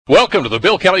Welcome to the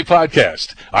Bill Kelly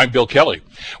Podcast. I'm Bill Kelly.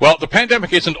 Well, the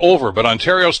pandemic isn't over, but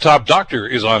Ontario's top doctor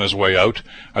is on his way out.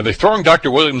 Are they throwing Dr.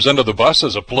 Williams under the bus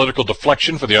as a political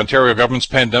deflection for the Ontario government's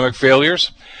pandemic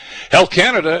failures? Health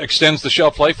Canada extends the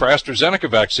shelf life for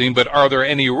AstraZeneca vaccine, but are there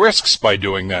any risks by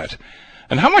doing that?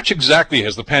 And how much exactly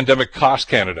has the pandemic cost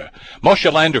Canada?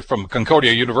 Moshe Lander from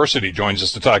Concordia University joins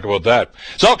us to talk about that.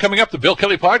 It's all coming up. The Bill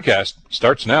Kelly Podcast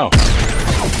starts now.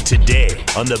 Today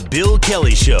on the Bill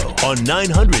Kelly Show on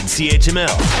 900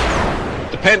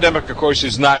 CHML. The pandemic, of course,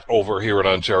 is not over here in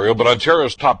Ontario, but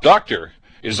Ontario's top doctor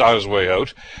is on his way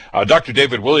out. Dr.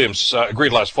 David Williams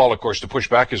agreed last fall, of course, to push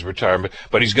back his retirement,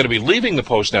 but he's going to be leaving the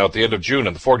post now at the end of June,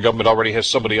 and the Ford government already has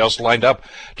somebody else lined up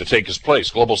to take his place.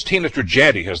 Global's Tina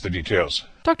Trajani has the details.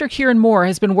 Dr. Kieran Moore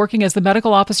has been working as the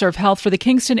medical officer of health for the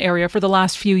Kingston area for the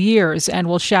last few years and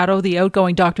will shadow the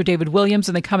outgoing Dr. David Williams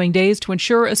in the coming days to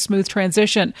ensure a smooth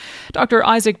transition. Dr.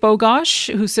 Isaac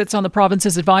Bogosh, who sits on the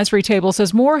province's advisory table,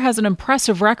 says Moore has an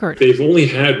impressive record. They've only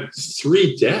had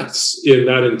 3 deaths in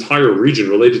that entire region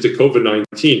related to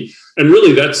COVID-19. And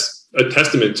really, that's a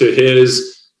testament to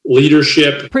his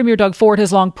leadership. Premier Doug Ford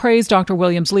has long praised Dr.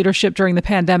 Williams' leadership during the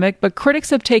pandemic, but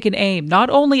critics have taken aim not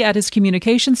only at his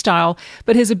communication style,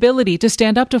 but his ability to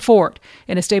stand up to Ford.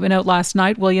 In a statement out last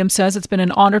night, Williams says it's been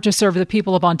an honour to serve the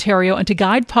people of Ontario and to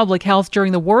guide public health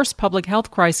during the worst public health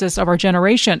crisis of our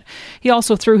generation. He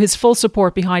also threw his full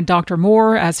support behind Dr.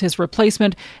 Moore as his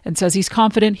replacement and says he's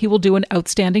confident he will do an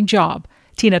outstanding job.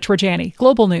 Tina Trajani,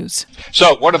 Global News.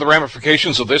 So, what are the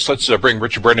ramifications of this? Let's bring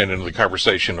Richard Brennan into the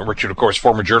conversation. Richard, of course,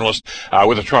 former journalist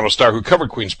with the Toronto Star who covered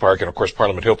Queen's Park and, of course,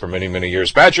 Parliament Hill for many, many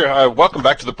years. Badger, welcome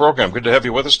back to the program. Good to have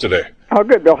you with us today. Oh,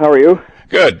 good, Bill. How are you?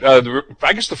 Good.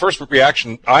 I guess the first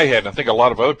reaction I had, and I think a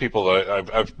lot of other people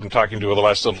I've been talking to over the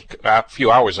last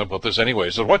few hours about this anyway,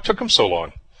 is what took him so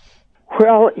long?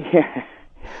 Well, yeah,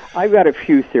 I've got a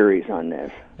few theories on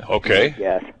this. Okay.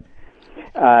 Yes.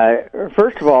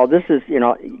 First of all, this is,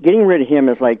 getting rid of him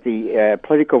is like the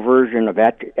political version of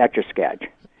Etch-a-Sketch.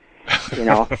 You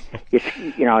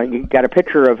got a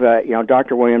picture of,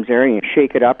 Dr. Williams there, and you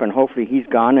shake it up, and hopefully he's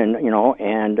gone, and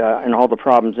all the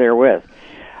problems therewith.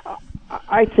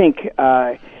 I think,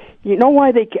 I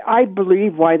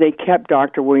believe why they kept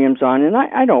Dr. Williams on, and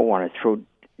I don't want to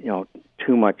throw,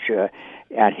 too much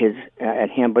at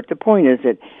him, but the point is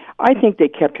that I think they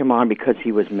kept him on because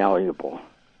he was malleable.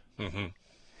 Mm-hmm.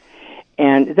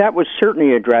 And that was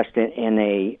certainly addressed in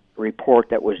a report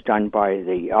that was done by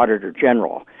the Auditor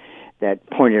General that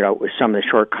pointed out with some of the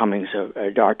shortcomings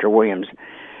of Dr. Williams.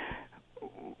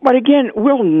 But again,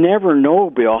 we'll never know,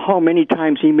 Bill, how many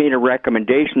times he made a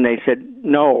recommendation they said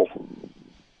no.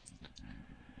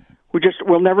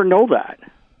 We'll never know that.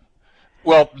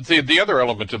 Well, the other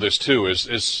element to this, too,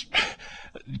 is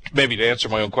maybe to answer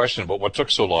my own question about what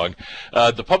took so long,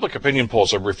 the public opinion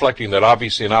polls are reflecting that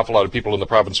obviously an awful lot of people in the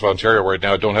province of Ontario right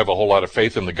now don't have a whole lot of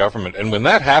faith in the government. And when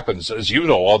that happens, as you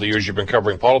know, all the years you've been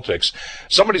covering politics,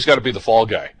 somebody's got to be the fall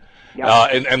guy.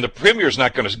 Yep. And the Premier's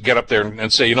not going to get up there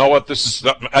and say, you know what, this is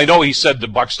not, I know he said the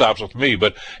buck stops with me,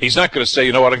 but he's not going to say,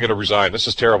 you know what, I'm going to resign. This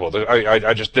is terrible.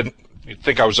 I just didn't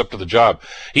think I was up to the job.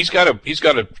 He's got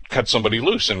to cut somebody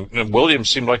loose, and Dr. Williams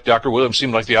seemed like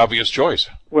the obvious choice.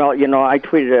 Well, I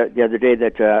tweeted the other day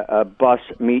that a bus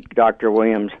meet Dr.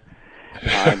 Williams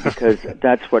because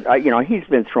that's what he's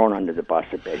been thrown under the bus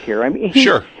a bit here. I mean,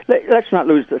 sure. Let's not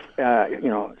lose the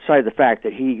sight of the fact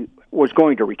that he was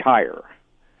going to retire.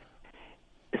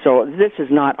 So this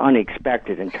is not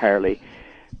unexpected entirely,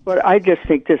 but I just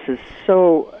think this is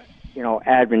so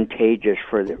advantageous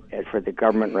for the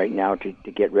government right now to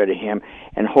get rid of him,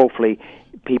 and hopefully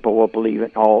people will believe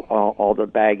it. All the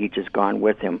baggage has gone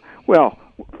with him. Well,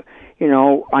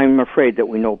 I'm afraid that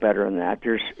we know better than that.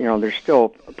 There's still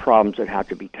problems that have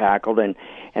to be tackled, and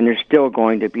there's still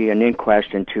going to be an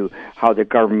inquest into how the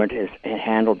government has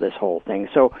handled this whole thing.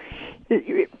 So,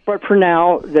 but for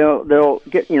now, they'll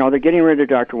get they're getting rid of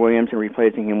Dr. Williams and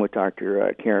replacing him with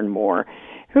Dr. Kieran Moore,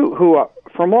 who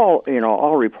from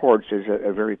all reports is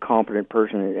a very competent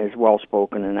person and is well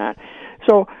spoken in that.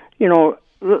 So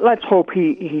let's hope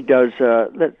he does.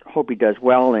 Let's hope he does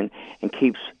well and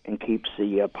keeps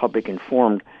the public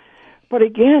informed. But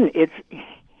again,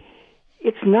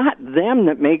 it's not them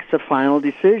that makes the final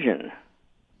decision.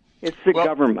 It's the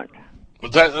government.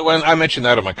 When I mentioned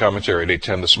that in my commentary at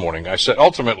 8:10 this morning, I said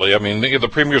ultimately, I mean, the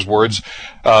Premier's words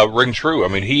ring true. I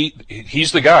mean,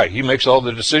 he's the guy. He makes all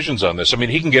the decisions on this. I mean,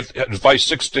 he can get advice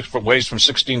 6 different ways from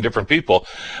 16 different people,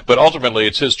 but ultimately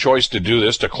it's his choice to do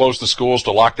this, to close the schools,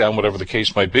 to lock down, whatever the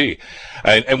case might be.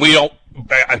 And we don't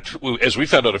as we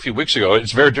found out a few weeks ago,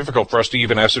 it's very difficult for us to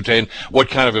even ascertain what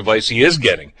kind of advice he is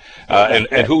getting, and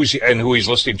who he's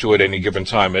listening to at any given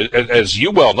time. As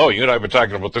you well know, you and I have been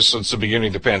talking about this since the beginning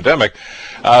of the pandemic.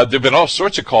 There have been all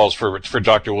sorts of calls for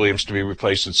Dr. Williams to be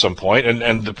replaced at some point,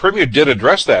 and the Premier did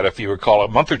address that, if you recall, a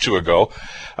month or two ago,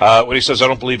 when he says, "I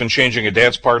don't believe in changing a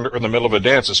dance partner in the middle of a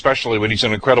dance, especially when he's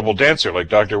an incredible dancer like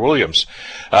Dr. Williams."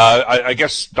 I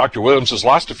guess Dr. Williams has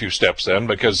lost a few steps then,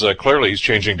 because clearly he's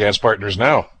changing dance partners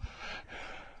now.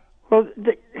 Well,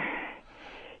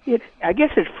 I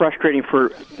guess it's frustrating for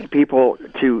people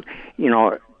to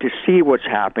see what's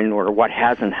happened or what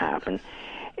hasn't happened,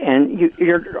 and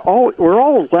we're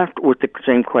all left with the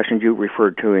same questions you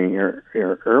referred to in your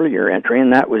earlier entry,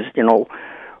 and that was,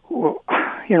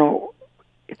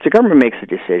 if the government makes a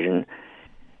decision,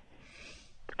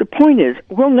 the point is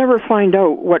we'll never find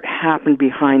out what happened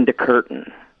behind the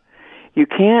curtain. You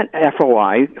can't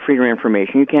FOI, freedom of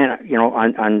information. You can't,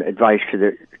 on advice to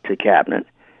the cabinet,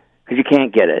 because you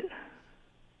can't get it.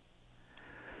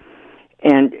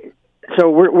 And so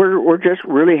we're just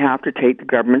really have to take the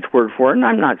government's word for it. And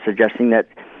I'm not suggesting that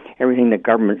everything the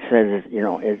government says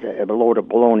is a load of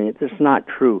baloney. It's not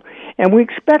true. And we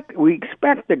expect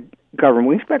the government,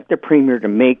 we expect the Premier to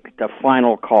make the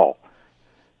final call.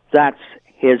 That's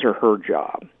his or her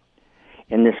job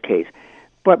in this case.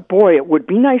 But, boy, it would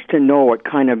be nice to know what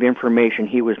kind of information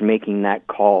he was making that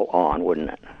call on, wouldn't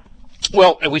it?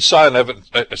 Well, and we saw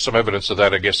some evidence of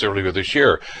that, I guess, earlier this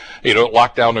year.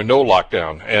 Lockdown or no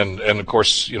lockdown. And of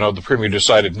course, the Premier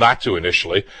decided not to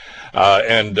initially.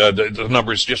 And the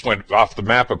numbers just went off the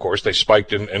map, of course. They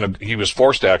spiked, and he was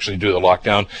forced to actually do the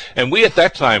lockdown. And we, at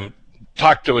that time,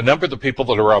 talked to a number of the people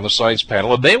that are on the science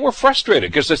panel, and they were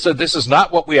frustrated because they said, this is not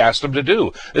what we asked them to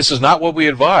do. This is not what we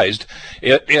advised.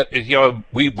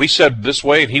 We said this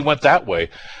way, and he went that way.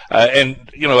 And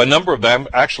a number of them,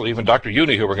 actually, even Dr.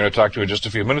 Juni, who we're going to talk to in just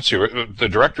a few minutes here, the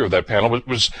director of that panel,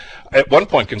 was at one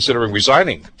point considering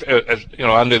resigning,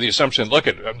 under the assumption, look,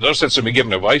 no sense in me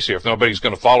giving advice here if nobody's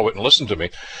going to follow it and listen to me.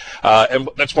 And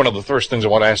that's one of the first things I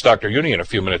want to ask Dr. Juni in a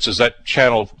few minutes. Is that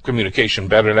channel communication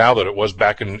better now than it was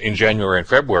back in January and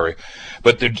February?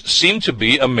 But there seemed to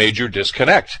be a major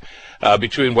disconnect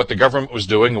between what the government was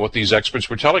doing and what these experts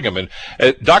were telling him. And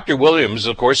Dr. Williams,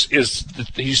 of course, he's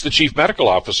the chief medical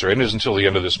officer and is until the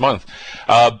end of this month.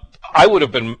 I would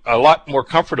have been a lot more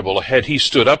comfortable had he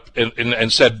stood up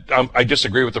and said, I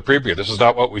disagree with the Premier. This is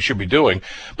not what we should be doing.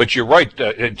 But you're right,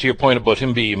 to your point about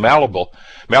him being malleable,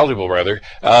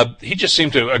 he just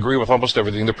seemed to agree with almost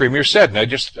everything the Premier said. And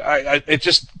it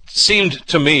just seemed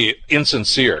to me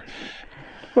insincere.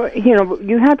 Well,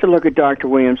 you have to look at Dr.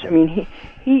 Williams. I mean,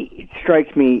 he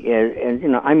strikes me as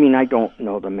I don't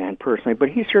know the man personally, but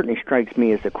he certainly strikes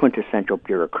me as a quintessential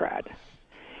bureaucrat.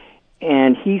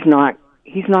 And he's not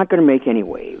going to make any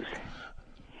waves.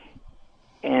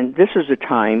 And this is a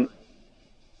time,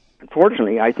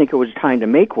 unfortunately, I think it was time to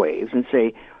make waves and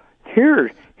say,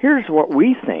 here's what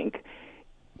we think.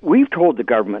 We've told the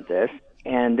government this,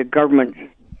 and the government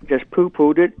just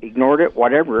poo-pooed it, ignored it,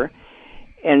 whatever.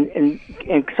 And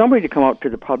somebody to come out to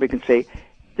the public and say,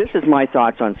 this is my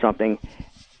thoughts on something.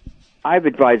 I've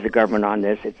advised the government on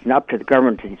this. It's up to the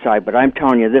government to decide, but I'm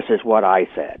telling you, this is what I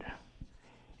said.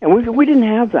 And we didn't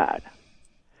have that.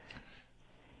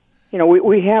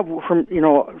 We have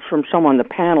from some on the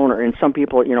panel and some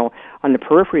people, on the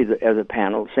periphery of the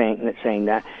panel saying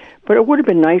that. But it would have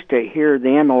been nice to hear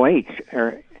the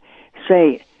MOH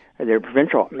say, their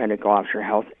provincial medical officer of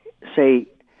health, say,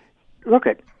 look,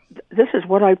 this is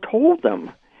what I've told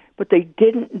them, but they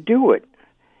didn't do it.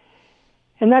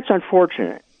 And that's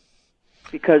unfortunate,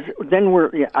 because then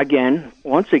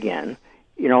once again,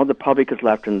 the public is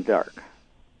left in the dark.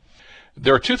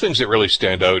 There are two things that really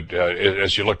stand out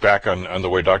as you look back on the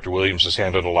way Dr. Williams has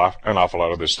handled an awful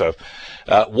lot of this stuff.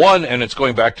 One, and it's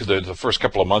going back to the first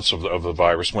couple of months of the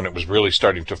virus when it was really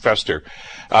starting to fester,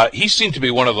 he seemed to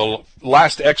be one of the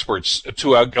last experts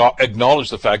to acknowledge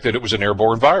the fact that it was an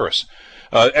airborne virus.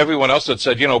 Everyone else that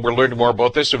said, we're learning more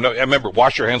about this. And I remember,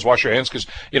 wash your hands, because,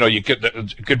 you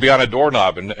could be on a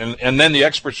doorknob. And then the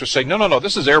experts were saying, no,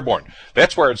 this is airborne.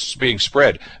 That's where it's being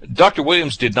spread. Dr.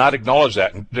 Williams did not acknowledge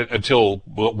that until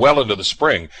well into the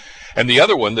spring. And the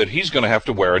other one that he's going to have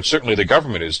to wear, and certainly the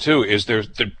government is too, is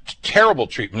the terrible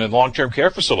treatment in long-term care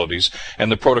facilities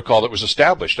and the protocol that was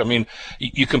established. I mean,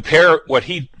 you compare what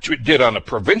he did on a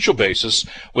provincial basis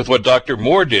with what Dr.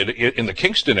 Moore did in the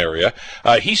Kingston area.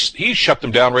 He shut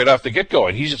them down right off the get-go,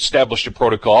 and he's established a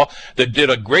protocol that did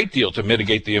a great deal to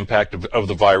mitigate the impact of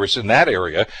the virus in that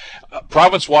area.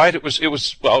 Province-wide, it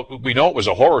was. Well, we know it was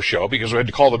a horror show because we had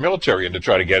to call the military in to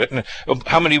try to get it. And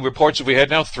how many reports have we had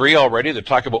now? 3 already that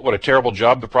talk about what a terrible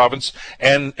job the province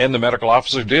and the medical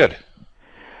officer did.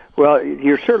 Well,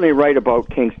 you're certainly right about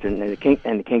Kingston and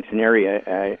the Kingston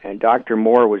area. And Dr.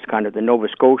 Moore was kind of the Nova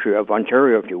Scotia of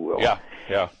Ontario, if you will.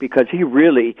 Yeah. Because he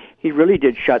really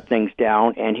did shut things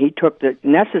down, and he took the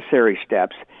necessary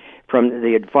steps from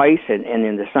the advice and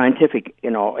in the scientific,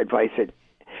 advice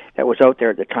that was out there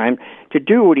at the time to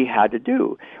do what he had to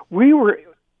do. We were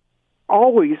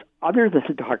always, other than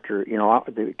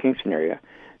the Kingston area,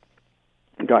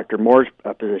 Dr. Moore's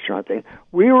position on things,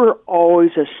 we were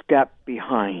always a step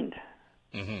behind.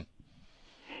 Mm-hmm.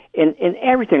 In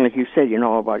everything, like you said,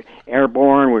 about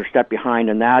airborne, we were a step behind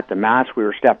on that. The masks, we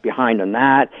were a step behind on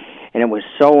that. And it was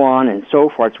so on and so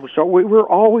forth. So we were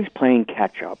always playing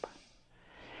catch up.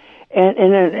 And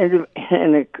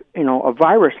a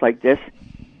virus like this,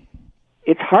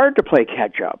 it's hard to play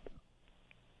catch up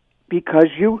because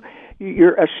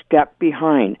you're a step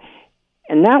behind.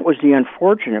 And that was the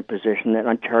unfortunate position that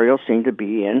Ontario seemed to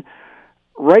be in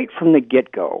right from the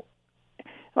get-go.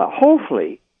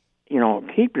 Hopefully,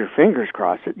 keep your fingers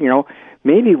crossed.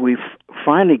 Maybe we've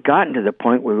finally gotten to the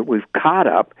point where we've caught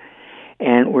up,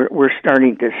 and we're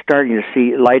starting to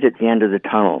see light at the end of the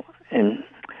tunnel. And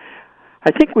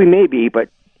I think we may be, but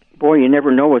boy, you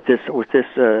never know with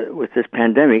this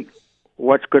pandemic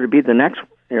what's going to be the next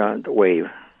wave.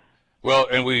 Well,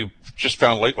 and we just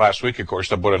found late last week, of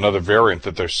course, about another variant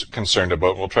that they're concerned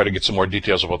about. We'll try to get some more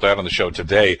details about that on the show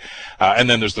today. And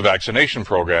then there's the vaccination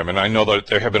program. And I know that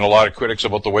there have been a lot of critics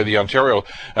about the way the Ontario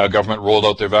government rolled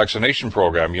out their vaccination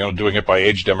program, doing it by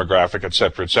age demographic, et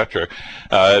cetera,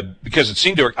 because it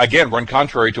seemed to, again, run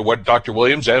contrary to what Dr.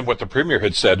 Williams and what the Premier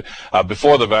had said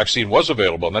before the vaccine was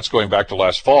available. And that's going back to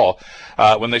last fall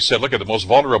when they said, look, the most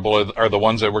vulnerable are the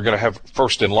ones that we're going to have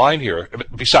first in line here,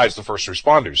 besides the first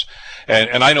responders.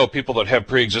 And I know people that have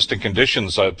pre-existing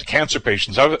conditions, cancer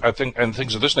patients, I think, and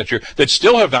things of this nature, that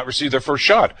still have not received their first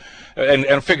shot,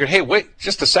 and figured, hey, wait,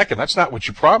 just a second, that's not what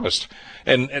you promised.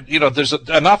 And there's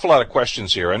an awful lot of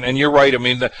questions here, and you're right. I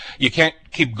mean, you can't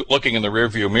keep looking in the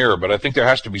rearview mirror, but I think there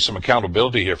has to be some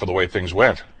accountability here for the way things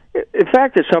went. The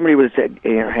fact that somebody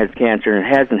has cancer and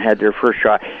hasn't had their first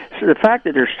shot, so the fact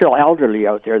that there's still elderly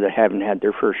out there that haven't had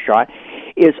their first shot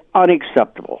is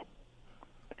unacceptable.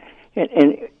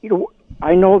 And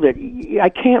I know that I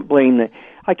can't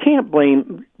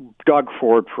blame Doug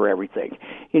Ford for everything.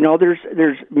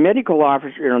 There's medical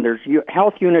officers, there's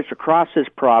health units across this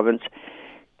province.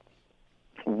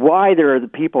 Why there are the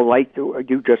people like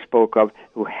you just spoke of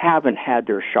who haven't had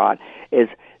their shot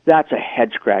that's a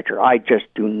head scratcher. I just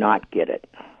do not get it.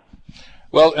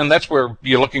 Well, and that's where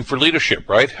you're looking for leadership,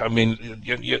 right? I mean,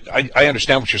 I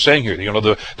understand what you're saying here.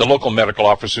 The local medical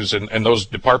officers and those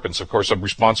departments, of course, are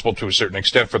responsible to a certain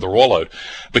extent for the rollout.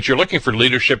 But you're looking for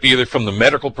leadership either from the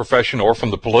medical profession or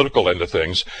from the political end of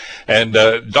things. And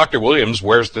Dr. Williams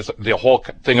wears the whole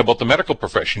thing about the medical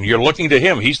profession. You're looking to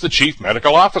him. He's the chief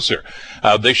medical officer.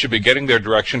 They should be getting their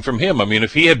direction from him. I mean,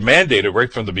 if he had mandated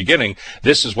right from the beginning,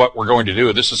 this is what we're going to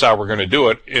do, this is how we're going to do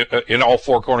it in all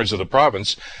 4 corners of the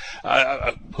province,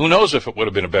 who knows if it would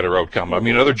have been a better outcome. I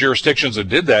mean, other jurisdictions that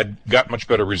did that got much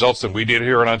better results than we did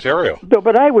here in Ontario.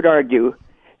 But I would argue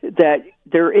that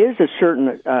there is a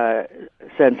certain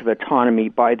sense of autonomy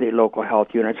by the local health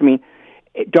units. I mean,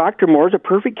 Dr. Moore's a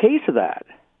perfect case of that.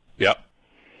 Yeah.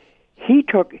 He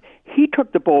took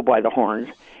the bull by the horns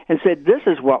and said, this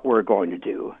is what we're going to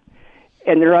do.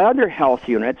 And there are other health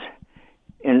units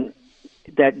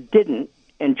that didn't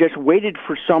and just waited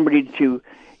for somebody to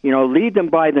lead them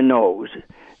by the nose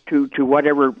to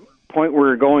whatever point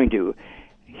we're going to.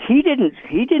 He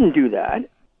didn't do that.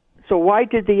 So why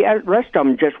did the rest of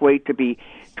them just wait to be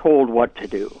told what to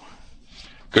do?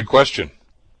 Good question.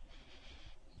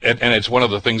 And it's one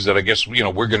of the things that I guess,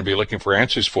 we're going to be looking for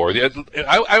answers for.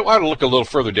 I want to look a little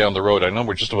further down the road. I know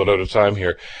we're just about out of time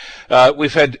here.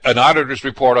 We've had an auditor's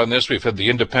report on this. We've had the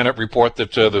independent report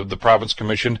that the province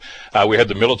commissioned. We had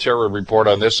the military report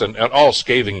on this, and all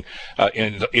scathing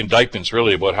indictments,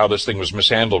 really, about how this thing was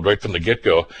mishandled right from the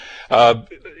get-go.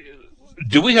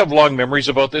 Do we have long memories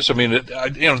about this? I mean,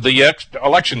 the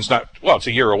election's it's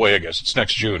a year away, I guess. It's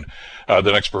next June, the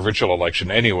next provincial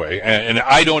election anyway. And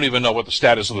I don't even know what the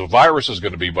status of the virus is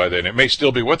going to be by then. It may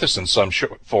still be with us in some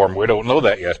form. We don't know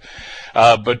that yet.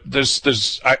 But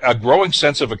there's a growing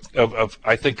sense of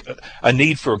I think, a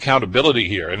need for accountability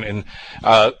here. And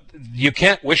you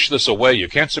can't wish this away. You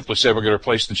can't simply say we're going to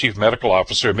replace the chief medical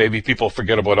officer. Maybe people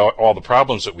forget about all the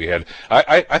problems that we had.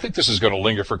 I think this is going to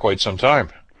linger for quite some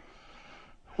time.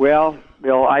 Well,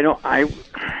 Bill, I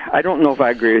don't know if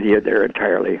I agree with you there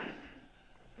entirely.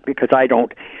 because I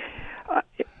don't.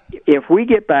 If we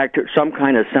get back to some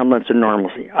kind of semblance of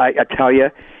normalcy, I tell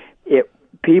you,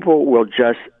 people will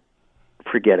just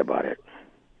forget about it.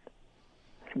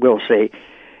 We'll say,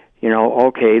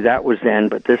 okay, that was then,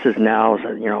 but this is now.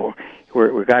 So,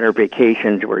 we've got our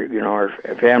vacations. Our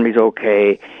family's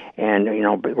okay, and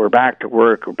we're back to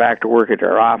work. We're back to work at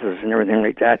our office and everything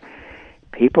like that.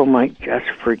 People might just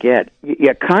forget.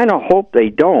 You kind of hope they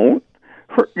don't.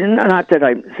 Not that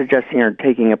I'm suggesting you're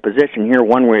taking a position here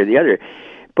one way or the other,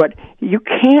 but you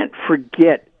can't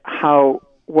forget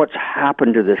what's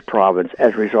happened to this province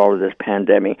as a result of this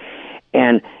pandemic,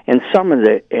 and some of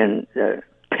the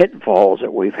pitfalls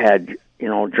that we've had,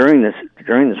 during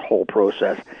this whole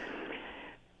process.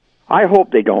 I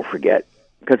hope they don't forget,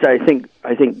 because I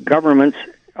think governments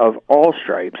of all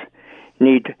stripes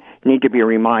need to be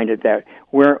reminded that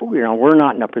we're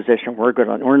not in a position we're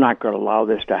not going to allow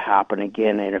this to happen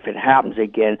again, and if it happens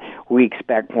again, we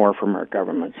expect more from our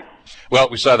governments. Well,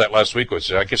 we saw that last week.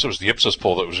 I guess it was the Ipsos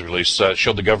poll that was released,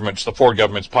 showed the Ford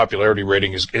government's popularity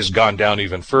rating has gone down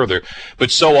even further.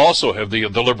 But so also have the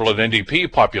Liberal and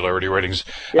NDP popularity ratings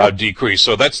decreased.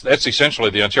 So that's essentially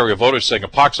the Ontario voters saying a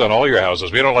pox on all your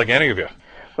houses. We don't like any of you.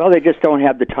 Well, they just don't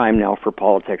have the time now for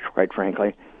politics, quite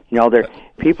frankly.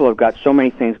 People have got so many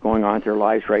things going on in their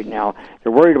lives right now.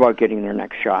 They're worried about getting their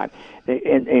next shot,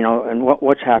 and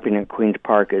what's happening in Queen's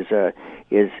Park is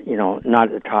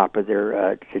not at the top of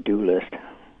their to-do list.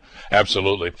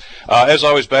 Absolutely. As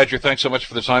always, Badger, thanks so much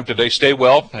for the time today. Stay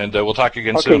well, and we'll talk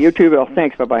again soon. Okay, you too, Bill.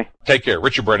 Thanks. Bye-bye. Take care.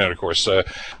 Richard Brennan, of course,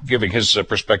 giving his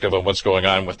perspective on what's going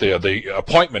on with the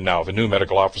appointment now of a new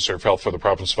medical officer of health for the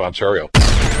province of Ontario.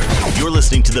 You're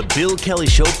listening to the Bill Kelly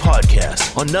Show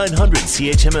podcast on 900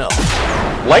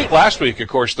 CHML. Late last week, of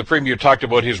course, the Premier talked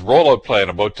about his rollout plan,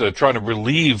 about trying to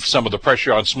relieve some of the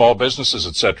pressure on small businesses,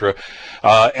 etc.,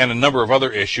 and a number of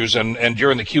other issues. And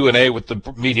during the Q&A with the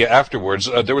media afterwards,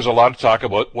 there was a lot of talk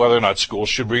about whether or not schools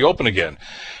should reopen again.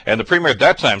 And the Premier at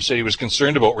that time said he was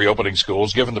concerned about reopening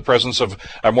schools, given the presence of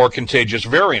a more contagious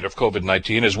variant of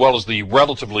COVID-19, as well as the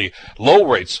relatively low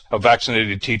rates of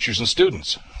vaccinated teachers and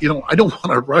students. I don't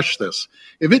want to rush this.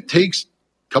 If it takes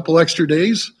a couple extra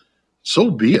days,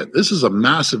 so be it. This is a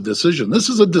massive decision. This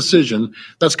is a decision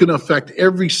that's going to affect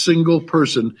every single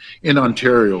person in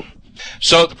Ontario.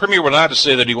 So the Premier went on to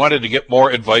say that he wanted to get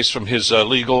more advice from his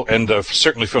legal and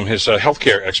certainly from his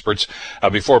healthcare experts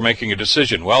before making a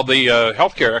decision. Well, the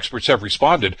healthcare experts have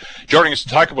responded. Joining us to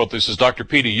talk about this is Dr.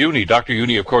 Peter Juni. Dr.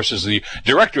 Juni, of course, is the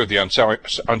director of the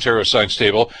Ontario Science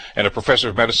Table and a professor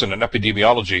of medicine and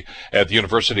epidemiology at the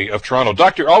University of Toronto.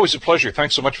 Doctor, always a pleasure.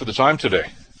 Thanks so much for the time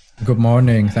today. Good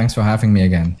morning. Thanks for having me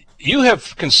again. You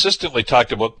have consistently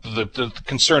talked about the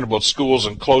concern about schools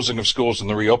and closing of schools and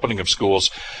the reopening of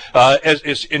schools.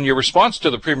 As in your response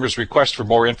to the Premier's request for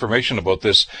more information about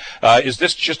this, is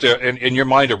this just, in your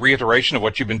mind, a reiteration of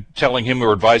what you've been telling him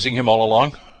or advising him all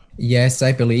along? Yes,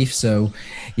 I believe so.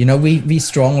 We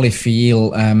strongly feel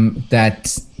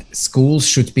that schools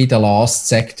should be the last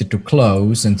sector to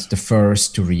close and the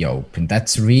first to reopen.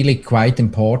 That's really quite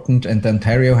important. And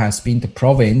Ontario has been the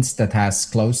province that has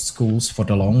closed schools for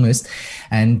the longest.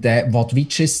 And what we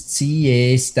just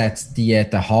see is that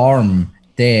the harm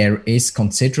there is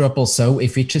considerable. So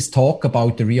if we just talk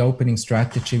about the reopening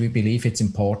strategy, we believe it's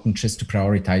important just to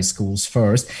prioritize schools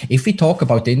first. If we talk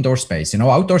about indoor space,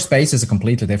 outdoor space is a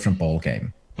completely different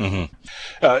ballgame.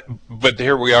 Mm-hmm. But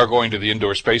here we are going to the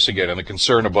indoor space again, and the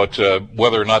concern about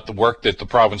whether or not the work that the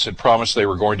province had promised they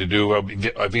were going to do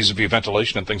vis-a-vis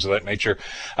ventilation and things of that nature,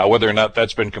 whether or not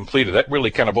that's been completed. That really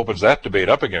kind of opens that debate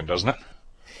up again, doesn't it?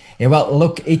 Yeah, well,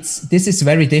 look, this is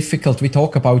very difficult. We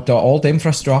talk about all the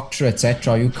infrastructure,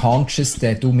 etc. You can't just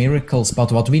do miracles.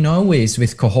 But what we know is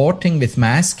with cohorting, with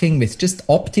masking, with just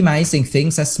optimizing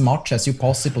things as much as you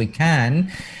possibly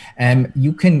can,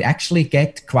 you can actually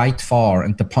get quite far.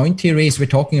 And the point here is we're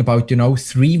talking about,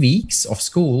 3 weeks of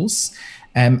schools.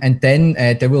 And then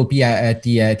there will be at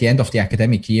the end of the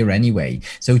academic year anyway.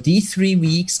 So these 3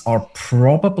 weeks are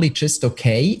probably just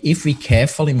okay if we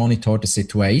carefully monitor the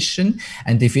situation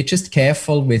and if we're just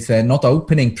careful with not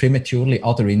opening prematurely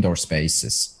other indoor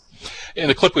spaces. In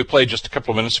the clip we played just a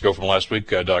couple of minutes ago from last week,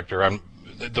 Doctor,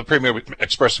 the Premier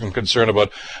expressed some concern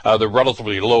about the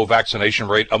relatively low vaccination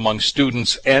rate among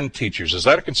students and teachers. Is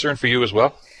that a concern for you as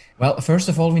well? Well, first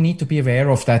of all, we need to be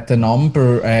aware of that the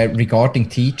number regarding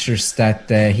teachers that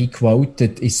he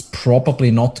quoted is probably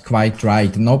not quite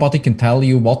right. Nobody can tell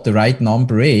you what the right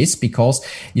number is because,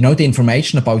 the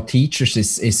information about teachers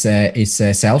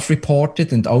is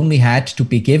self-reported and only had to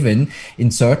be given in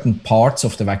certain parts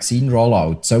of the vaccine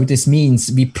rollout. So this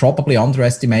means we probably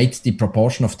underestimate the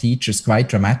proportion of teachers quite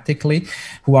dramatically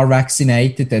who are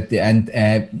vaccinated,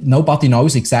 and nobody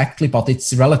knows exactly, but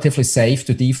it's relatively safe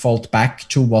to default back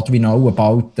to what we know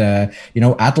about,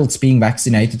 adults being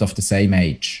vaccinated of the same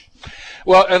age.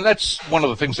 Well, and that's one of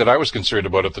the things that I was concerned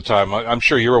about at the time. I'm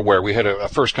sure you're aware we had a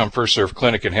first-come, first-served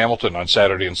clinic in Hamilton on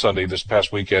Saturday and Sunday this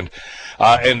past weekend,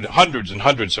 and hundreds,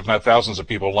 if not thousands, of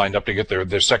people lined up to get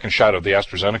their second shot of the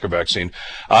AstraZeneca vaccine.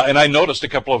 And I noticed a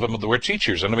couple of them were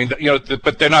teachers, and I mean,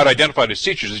 but they're not identified as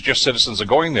teachers; it's just citizens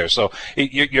going there. So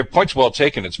your point's well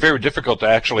taken. It's very difficult to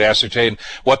actually ascertain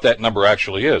what that number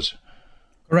actually is.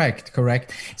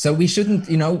 Correct. So we shouldn't,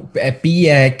 be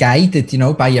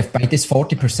guided, by this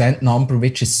 40% number,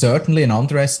 which is certainly an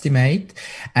underestimate.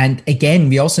 And again,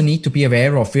 we also need to be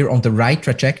aware of we're on the right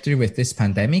trajectory with this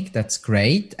pandemic. That's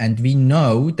great. And we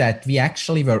know that we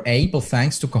actually were able,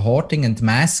 thanks to cohorting and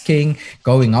masking,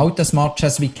 going out as much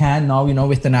as we can now,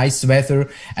 with the nice weather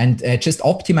and just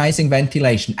optimizing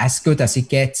ventilation as good as it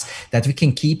gets, that we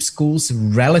can keep schools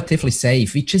relatively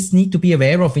safe. We just need to be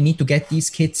aware of, we need to get these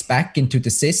kids back into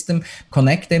the system,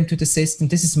 connect them to the system.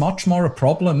 This is much more a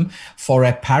problem for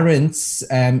parents,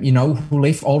 who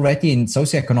live already in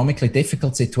socioeconomically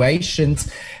difficult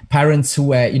situations, parents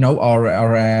who,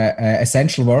 are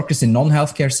essential workers in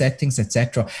non-healthcare settings,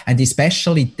 etc. And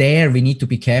especially there, we need to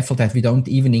be careful that we don't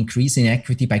even increase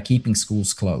inequity by keeping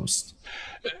schools closed.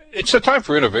 It's a time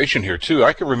for innovation here, too.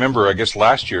 I can remember, I guess,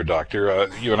 last year, Doctor,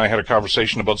 you and I had a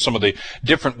conversation about some of the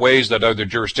different ways that other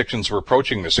jurisdictions were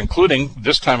approaching this, including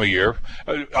this time of year,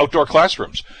 outdoor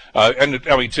classrooms. And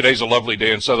I mean, today's a lovely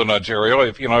day in Southern Ontario.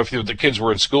 If the kids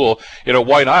were in school,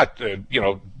 why not,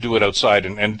 do it outside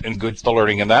and good the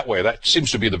learning in that way? That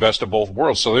seems to be the best of both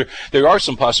worlds. So there are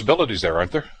some possibilities there,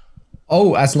 aren't there?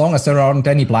 Oh, as long as there aren't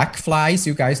any black flies,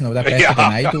 you guys know that better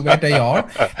than I do where they are.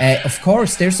 Of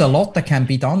course, there's a lot that can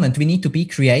be done and we need to be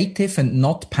creative and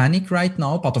not panic right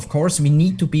now. But of course, we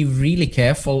need to be really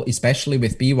careful, especially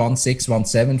with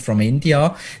B1617 from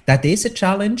India. That is a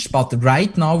challenge, but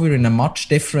right now we're in a much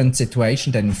different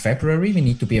situation than in February. We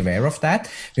need to be aware of that.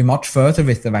 We're much further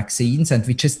with the vaccines and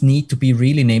we just need to be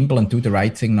really nimble and do the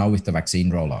right thing now with the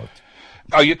vaccine rollout.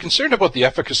 Are you concerned about the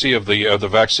efficacy of the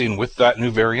vaccine with that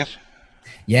new variant?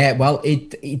 Yeah, well,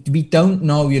 we don't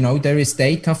know, there is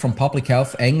data from Public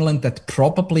Health England that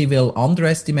probably will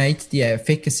underestimate the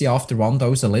efficacy after one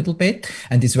dose a little bit.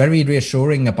 And is very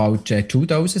reassuring about 2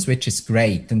 doses, which is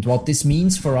great. And what this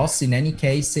means for us in any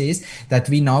case is that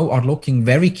we now are looking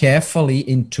very carefully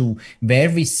into where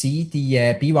we see the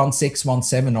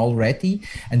B1617 already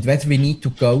and whether we need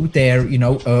to go there,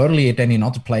 earlier than in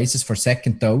other places for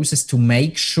second doses to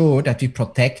make sure that we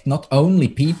protect not only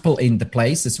people in the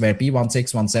places where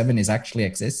B1617 is actually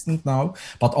existent now,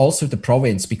 but also the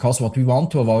province, because what we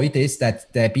want to avoid is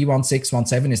that the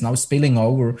B1617 is now spilling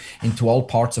over into all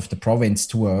parts of the province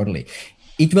too early.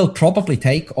 It will probably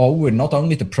take over not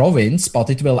only the province, but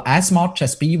it will as much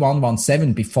as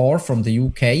B117 before from the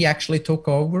UK actually took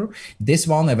over. This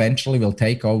one eventually will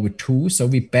take over too. So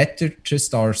we better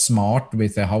just are smart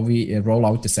with how we roll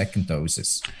out the second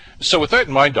doses. So with that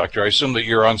in mind, Doctor, I assume that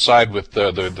you're on side with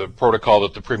the protocol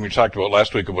that the Premier talked about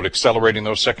last week about accelerating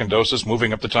those second doses,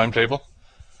 moving up the timetable?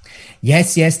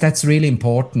 Yes, that's really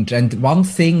important. And one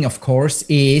thing, of course,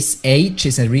 is age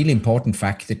is a really important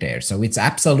factor there. So it's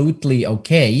absolutely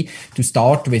okay to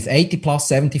start with 80 plus,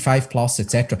 75 plus,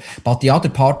 etc. But the other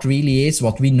part really is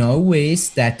what we know is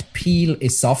that Peel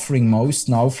is suffering most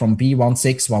now from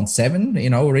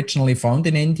B1617, originally found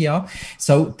in India.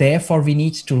 So therefore, we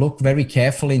need to look very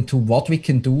carefully into what we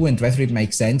can do and whether it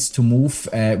makes sense to move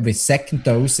with second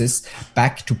doses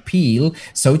back to Peel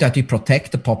so that we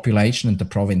protect the population and the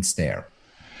province there.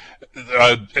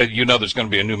 There's going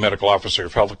to be a new medical officer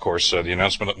of health, of course. The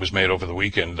announcement that was made over the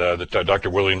weekend that Dr.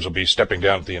 Williams will be stepping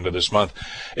down at the end of this month.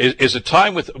 Is it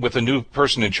time with a new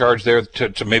person in charge there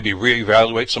to maybe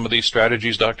reevaluate some of these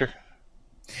strategies, Doctor?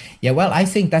 Yeah, well, I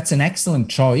think that's an excellent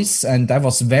choice, and I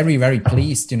was very, very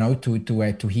pleased,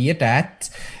 to hear that.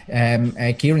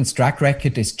 Kieran's track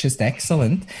record is just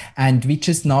excellent, and we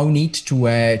just now need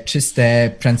to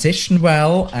transition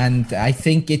well. And I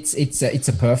think it's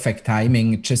a perfect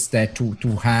timing just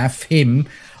to have him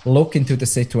look into the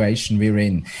situation we're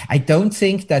in. I don't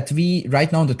think that we,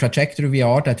 right now on the trajectory we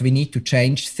are, that we need to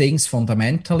change things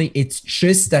fundamentally. It's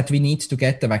just that we need to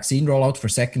get the vaccine rollout for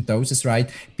second doses right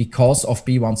because of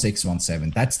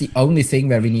B1617. That's the only thing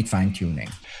where we need fine-tuning.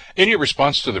 In your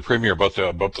response to the Premier about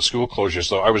the school closures,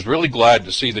 though, I was really glad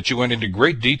to see that you went into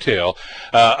great detail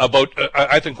about,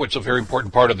 I think what's a very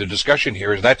important part of the discussion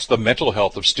here is that's the mental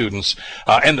health of students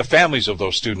and the families of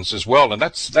those students as well. And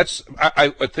that's I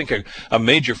think, a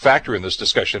major factor in this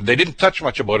discussion. They didn't touch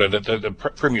much about it at the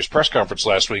Premier's press conference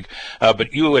last week,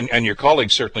 but you and your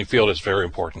colleagues certainly feel it's very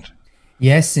important.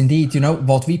 Yes, indeed.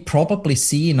 What we probably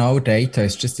see in our data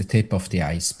is just the tip of the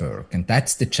iceberg. And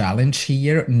that's the challenge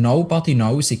here. Nobody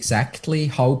knows exactly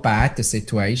how bad the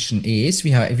situation is. We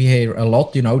hear a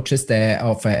lot, just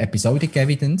of episodic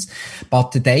evidence,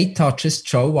 but the data just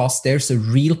show us there's a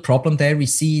real problem there. We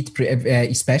see it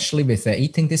especially with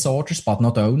eating disorders, but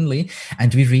not only.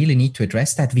 And we really need to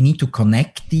address that. We need to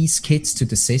connect these kids to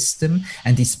the system.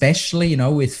 And especially,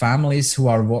 with families who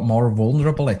are more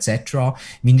vulnerable, etc.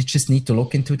 We just need to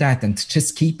look into that, and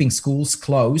just keeping schools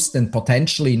closed and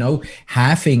potentially,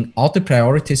 having other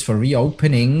priorities for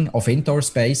reopening of indoor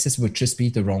spaces would just be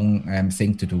the wrong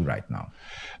thing to do right now.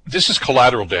 This is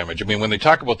collateral damage. I mean, when they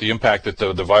talk about the impact that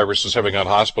the virus is having on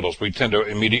hospitals, we tend to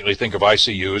immediately think of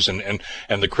ICUs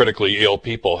and the critically ill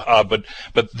people.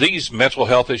 But these mental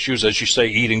health issues, as you say,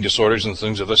 eating disorders and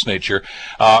things of this nature,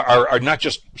 are not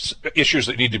just issues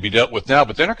that need to be dealt with now,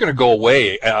 but they're not going to go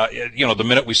away. The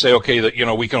minute we say, okay,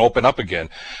 that we can open up again.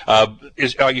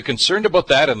 Are you concerned about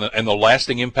that and the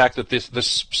lasting impact that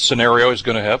this scenario is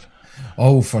going to have?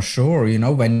 Oh, for sure.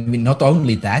 When we, not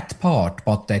only that part,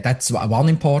 but that's one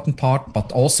important part,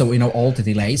 but also, all the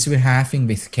delays we're having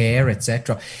with care,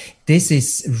 etc. This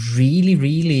is really,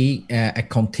 really a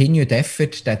continued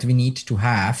effort that we need to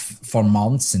have for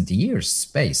months and years,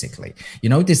 basically.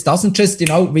 This doesn't just,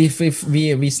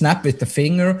 we snap with the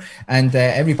finger and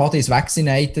everybody is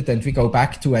vaccinated and we go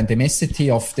back to endemicity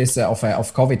of this, of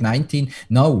COVID-19.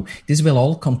 No, this will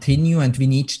all continue, and we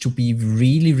need to be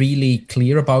really, really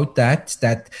clear about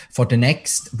that for the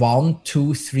next 1,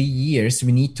 2, 3 years,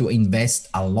 we need to invest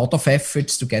a lot of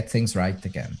efforts to get things right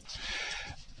again.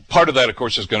 Part of that, of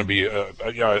course, is going to be,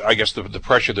 I guess, the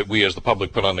pressure that we as the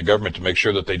public put on the government to make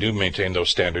sure that they do maintain those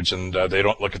standards and they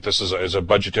don't look at this as a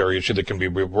budgetary issue that can be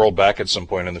rolled back at some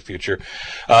point in the future.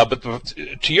 But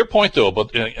to your point, though,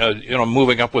 about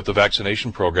moving up with the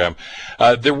vaccination program,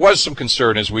 there was some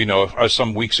concern, as we know,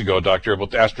 some weeks ago, Doctor,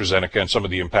 about AstraZeneca and some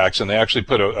of the impacts, and they actually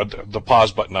put the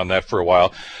pause button on that for a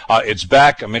while. It's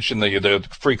back. I mentioned the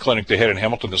free clinic they had in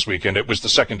Hamilton this weekend. It was the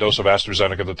second dose of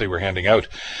AstraZeneca that they were handing out.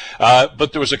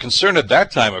 But there was a concern at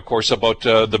that time, of course, about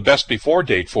the best before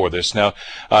date for this. Now,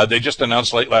 they just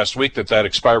announced late last week that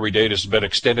expiry date has been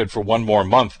extended for 1 more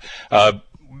month.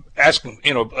 Asking,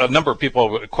 a number of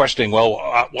people questioning,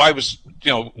 well, why was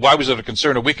it a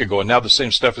concern a week ago, and now the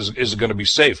same stuff is going to be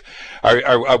safe?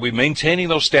 Are we maintaining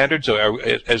those standards?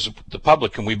 As the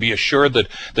public, can we be assured that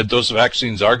those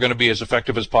vaccines are going to be as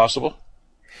effective as possible?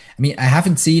 I mean, I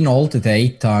haven't seen all the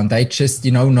data, and I just,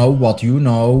 know what you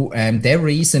know. Their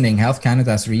reasoning, Health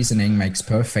Canada's reasoning, makes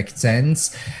perfect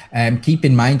sense. Keep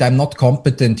in mind, I'm not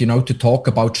competent, to talk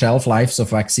about shelf lives of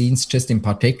vaccines just in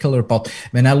particular. But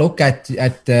when I look at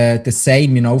the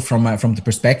same, from the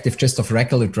perspective just of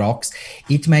regular drugs,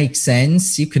 it makes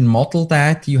sense. You can model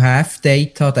that. You have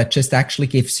data that just actually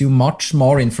gives you much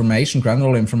more information,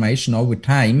 granular information over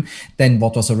time than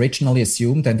what was originally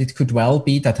assumed. And it could well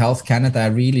be that Health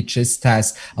Canada really just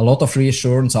has a lot of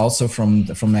reassurance also from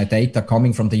data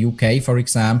coming from the UK, for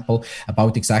example,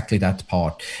 about exactly that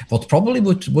part. What probably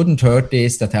wouldn't hurt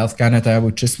is that Health Canada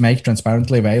would just make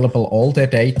transparently available all their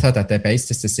data that they base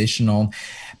this decision on.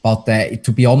 But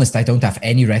to be honest, I don't have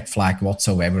any red flag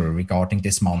whatsoever regarding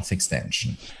this month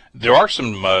extension. There are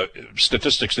some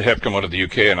statistics that have come out of the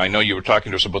UK, and I know you were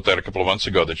talking to us about that a couple of months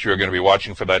ago, that you're going to be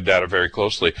watching for that data very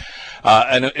closely.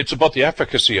 And it's about the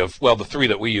efficacy of, the three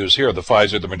that we use here, the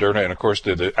Pfizer, the Moderna, and of course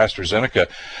the AstraZeneca.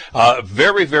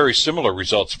 Very, very similar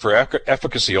results for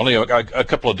efficacy, only a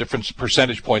couple of different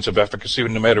percentage points of efficacy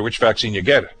no matter which vaccine you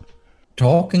get.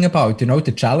 Talking about,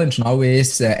 the challenge now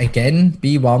is, again,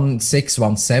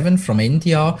 B1617 from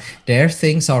India. Their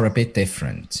things are a bit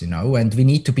different, and we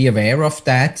need to be aware of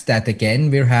that again,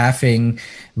 we're having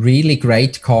really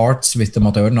great cards with the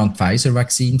Moderna and Pfizer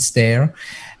vaccines there.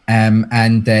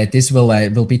 And this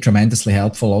will be tremendously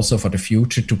helpful also for the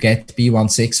future to get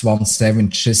B1617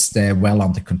 just well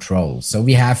under control. So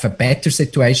we have a better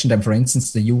situation than, for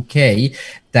instance, the UK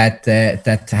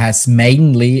that has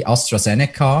mainly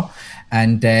AstraZeneca.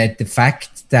 And the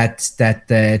fact that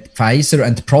Pfizer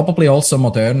and probably also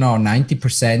Moderna are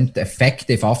 90%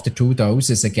 effective after 2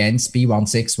 doses against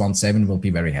B1617 will be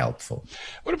very helpful.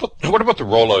 What about the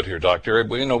rollout here, Doctor?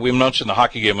 We mentioned the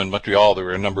hockey game in Montreal. There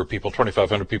were a number of people,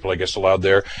 2,500 people, I guess, allowed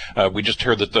there. We just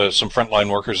heard that some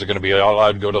frontline workers are going to be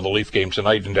allowed to go to the Leaf game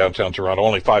tonight in downtown Toronto.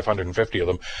 Only 550 of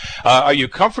them. Are you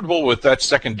comfortable with that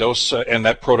second dose and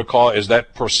that protocol as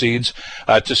that proceeds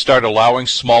to start allowing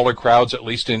smaller crowds, at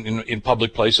least in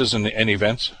public places and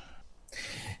events?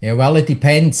 Yeah, well, it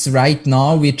depends. Right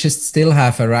now, we just still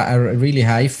have a really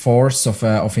high force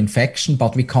of infection,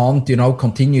 but we can't,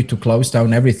 continue to close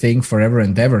down everything forever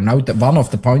and ever. Now, one of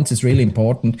the points is really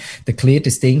important: the clear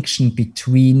distinction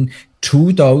between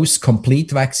 2-dose complete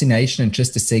vaccination and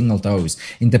just a single dose.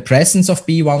 In the presence of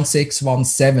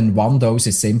B1617, 1 dose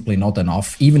is simply not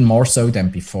enough, even more so than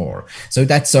before. So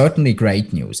that's certainly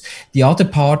great news. The other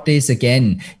part is,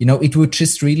 again, it would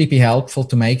just really be helpful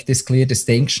to make this clear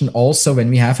distinction. Also,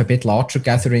 when we have a bit larger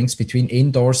gatherings between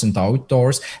indoors and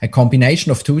outdoors, a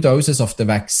combination of 2 doses of the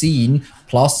vaccine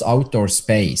plus outdoor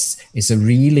space is a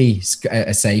really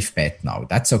a safe bet now.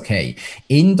 That's okay.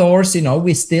 Indoors,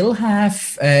 we still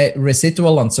have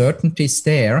residual uncertainties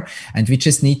there, and we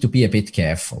just need to be a bit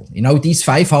careful. These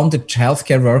 500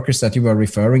 healthcare workers that you were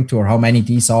referring to, or how many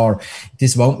these are,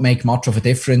 this won't make much of a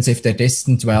difference if they're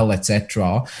distant well,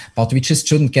 etc. But we just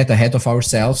shouldn't get ahead of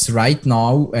ourselves. Right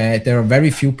now, there are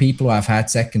very few people who have had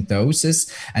second doses,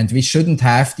 and we shouldn't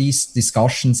have these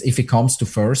discussions if it comes to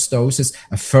first doses.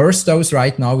 A first dose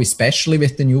right now, especially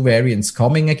with the new variants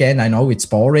coming again, I know it's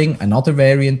boring, another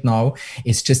variant now,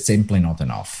 is just simply not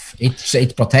enough.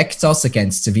 It protects us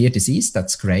against severe disease,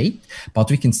 that's great, but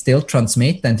we can still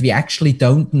transmit, and we actually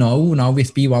don't know now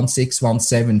with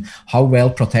B1617 how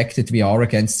well protected we are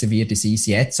against severe disease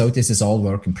yet, so this is all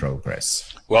work in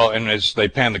progress. Well, and as they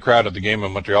panned the crowd at the game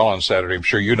in Montreal on Saturday, I'm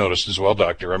sure you noticed as well,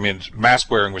 Doctor. I mean, mask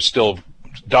wearing was still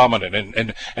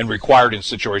dominant and required in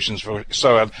situations.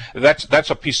 So that's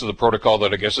a piece of the protocol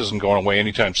that I guess isn't going away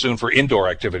anytime soon for indoor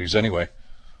activities anyway.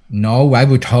 No, I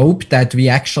would hope that we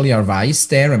actually are wise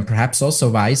there, and perhaps also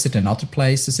wiser than other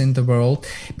places in the world,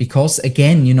 because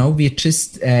again, we're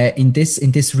just in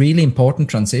this really important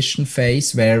transition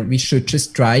phase where we should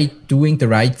just try doing the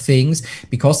right things,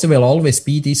 because there will always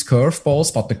be these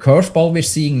curveballs, but the curveball we're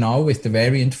seeing now with the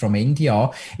variant from India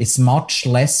is much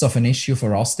less of an issue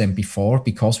for us than before,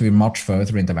 because we're much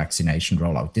further in the vaccination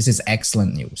rollout. This is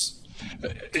excellent news.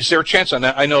 Is there a chance on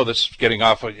that? I know this is getting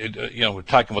off, we're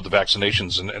talking about the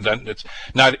vaccinations, and then it's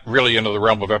not really into the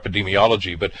realm of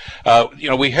epidemiology, but,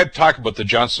 we had talked about the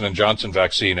Johnson & Johnson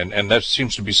vaccine, and there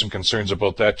seems to be some concerns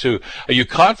about that too. Are you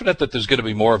confident that there's going to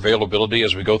be more availability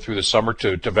as we go through the summer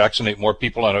to vaccinate more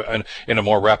people in a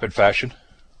more rapid fashion?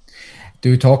 Do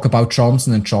you talk about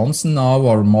Johnson & Johnson now,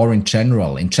 or more in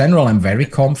general? In general, I'm very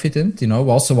confident.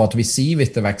 Also what we see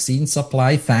with the vaccine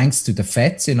supply, thanks to the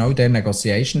Feds, their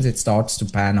negotiations, it starts to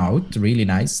pan out really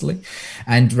nicely.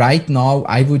 And right now,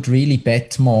 I would really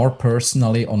bet more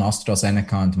personally on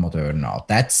AstraZeneca and Moderna.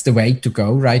 That's the way to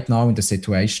go right now in the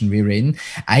situation we're in.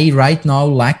 I right now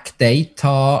lack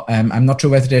data. I'm not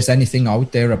sure whether there's anything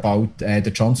out there about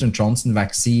the Johnson & Johnson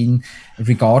vaccine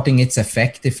regarding its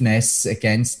effectiveness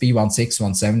against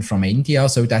B1617 from India.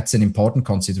 So that's an important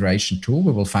consideration too.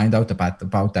 We will find out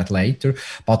about that later.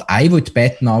 But I would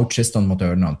bet now just on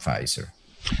Moderna and Pfizer.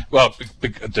 Well,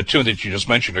 the two that you just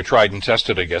mentioned are tried and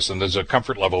tested, I guess, and there's a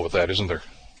comfort level with that, isn't there?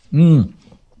 And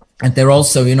they're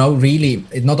also, really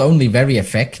not only very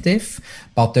effective,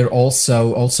 but they're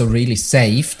also really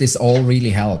safe. This all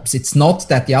really helps. It's not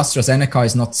that the AstraZeneca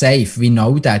is not safe. We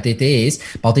know that it is,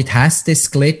 but it has this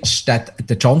glitch that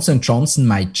the Johnson & Johnson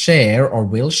might share or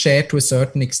will share to a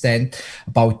certain extent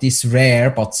about these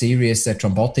rare but serious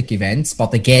thrombotic events.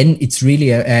 But again, it's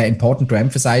really important to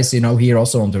emphasize, here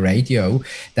also on the radio,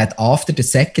 that after the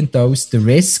second dose, the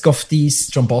risk of these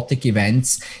thrombotic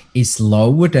events is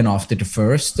lower than after the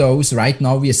first dose. Right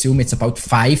now, we assume it's about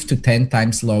 5 to 10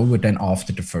 times lower than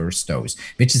after the first dose,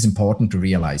 which is important to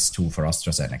realize too for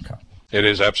AstraZeneca. It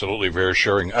is absolutely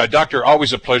reassuring. Doctor,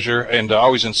 always a pleasure and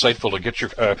always insightful to get your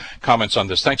comments on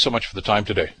this. Thanks so much for the time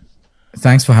today.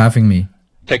 Thanks for having me.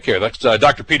 Take care. That's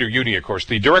Dr. Peter Juni, of course,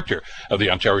 the director of the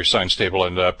Ontario Science Table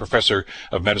and professor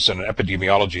of medicine and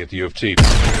epidemiology at the U of T.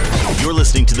 You're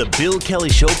listening to the Bill Kelly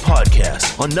Show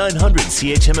podcast on 900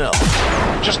 CHML.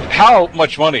 Just how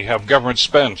much money have governments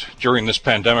spent during this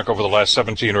pandemic over the last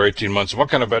 17 or 18 months? What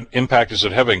kind of an impact is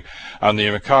it having on the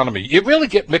economy? You really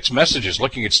get mixed messages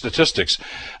looking at statistics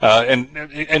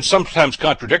and sometimes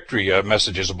contradictory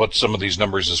messages about some of these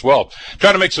numbers as well.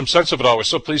 Trying to make some sense of it all. We're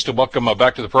so pleased to welcome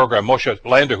back to the program Moshe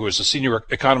Lander, who is a senior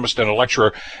economist and a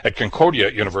lecturer at Concordia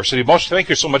University. Moshe, thank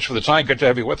you so much for the time. Good to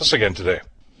have you with us again today.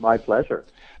 My pleasure.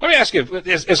 Let me ask you,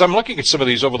 as I'm looking at some of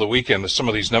these over the weekend, some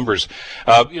of these numbers,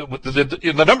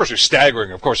 the numbers are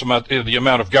staggering, of course, the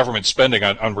amount of government spending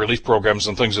on relief programs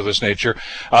and things of this nature.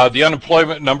 The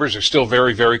unemployment numbers are still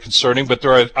very, very concerning, but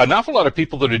there are an awful lot of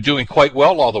people that are doing quite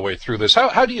well all the way through this.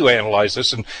 How do you analyze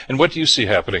this, and what do you see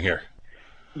happening here?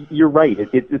 You're right.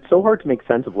 It's so hard to make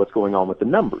sense of what's going on with the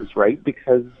numbers, right?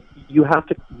 Because you have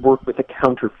to work with a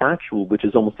counterfactual, which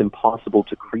is almost impossible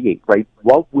to create, right?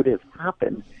 What would have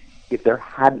happened if there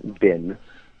hadn't been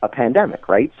a pandemic,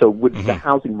 right? So would the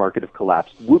housing market have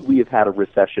collapsed? Would we have had a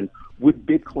recession? Would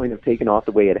Bitcoin have taken off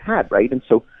the way it had, right? And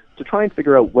so to try and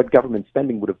figure out what government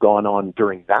spending would have gone on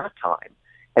during that time,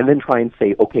 and then try and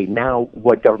say, okay, now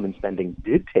what government spending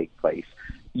did take place,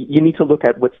 you need to look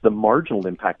at what's the marginal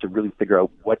impact to really figure out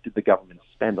what did the government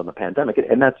spend on the pandemic.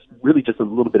 And that's really just a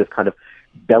little bit of kind of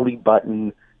belly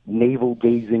button,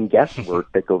 navel-gazing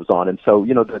guesswork that goes on. And so,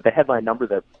 the headline number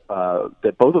that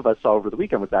both of us saw over the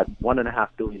weekend was that $1.5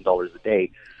 billion a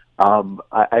day.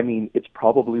 I mean, it's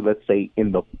probably, let's say,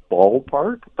 in the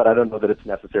ballpark, but I don't know that it's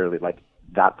necessarily like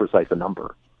that precise a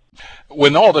number.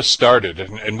 When all this started,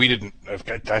 and we didn't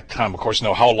at that time, of course,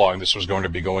 know how long this was going to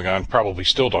be going on, probably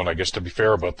still don't, I guess, to be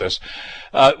fair about this,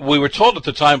 we were told at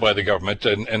the time by the government,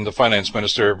 and the finance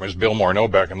minister was Bill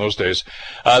Morneau back in those days,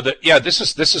 that, yeah, this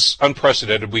is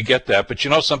unprecedented, we get that, but you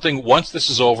know something, once this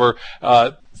is over,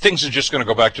 things are just going to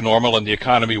go back to normal and the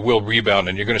economy will rebound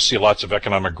and you're going to see lots of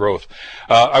economic growth.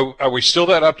 Are we still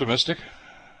that optimistic?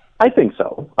 I think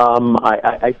so.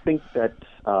 I think that,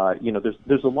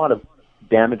 there's a lot of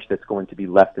damage that's going to be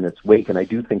left in its wake, and I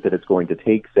do think that it's going to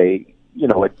take, say,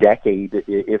 a decade,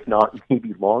 if not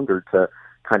maybe longer, to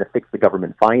kind of fix the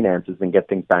government finances and get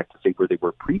things back to, say, where they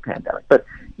were pre-pandemic. But,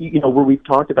 where we've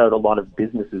talked about a lot of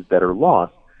businesses that are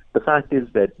lost, the fact is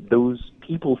that those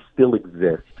people still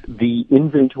exist. The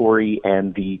inventory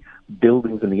and the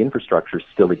buildings and the infrastructure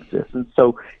still exist. And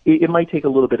so it might take a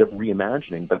little bit of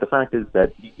reimagining, but the fact is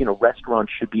that,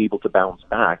 restaurants should be able to bounce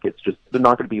back. It's just they're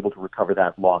not going to be able to recover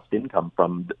that lost income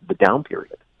from the down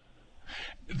period.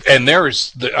 And there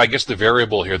is, I guess, the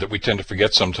variable here that we tend to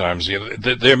forget sometimes.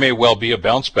 There may well be a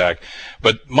bounce back,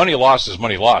 but money lost is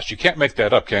money lost. You can't make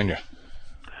that up, can you?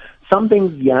 Some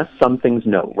things, yes, some things,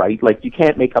 no, right? Like, you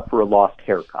can't make up for a lost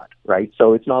haircut, right?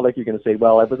 So it's not like you're going to say,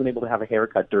 well, I wasn't able to have a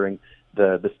haircut during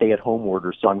the stay-at-home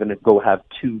order, so I'm going to go have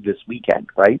two this weekend,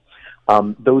 right?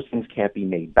 Those things can't be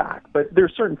made back. But there are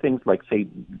certain things like, say,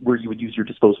 where you would use your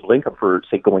disposable income for,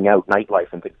 say, going out,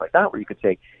 nightlife and things like that, where you could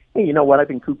say, hey, you know what, I've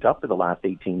been cooped up for the last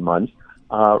 18 months.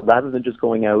 Rather than just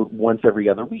going out once every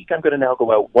other week, I'm going to now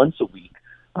go out once a week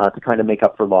to kind of make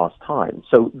up for lost time.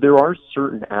 So there are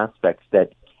certain aspects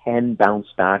that can bounce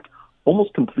back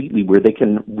almost completely where they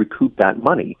can recoup that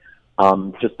money.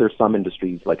 Just there's some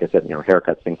industries, like I said,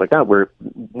 haircuts, things like that, where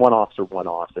one-offs are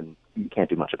one-offs and you can't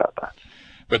do much about that.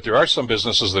 But there are some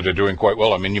businesses that are doing quite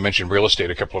well. I mean, you mentioned real estate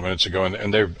a couple of minutes ago,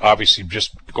 and they're obviously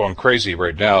just going crazy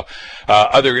right now.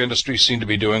 Other industries seem to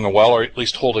be doing well, or at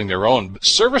least holding their own.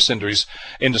 Service industries,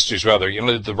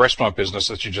 the restaurant business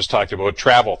that you just talked about,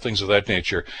 travel, things of that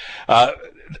nature.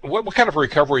 What kind of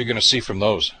recovery are you going to see from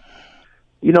those?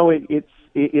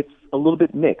 It's a little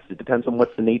bit mixed. It depends on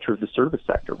what's the nature of the service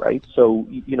sector, right? So,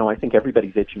 I think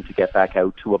everybody's itching to get back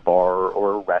out to a bar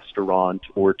or a restaurant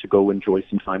or to go enjoy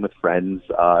some time with friends.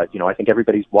 I think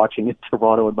everybody's watching in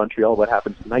Toronto and Montreal what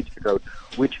happens tonight to figure out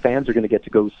which fans are going to get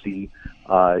to go see,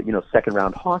 second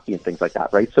round hockey and things like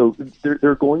that, right? So there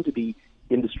are going to be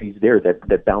industries there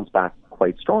that bounce back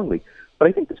quite strongly. But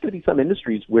I think there's going to be some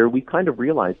industries where we kind of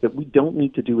realize that we don't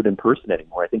need to do it in person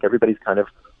anymore. I think everybody's kind of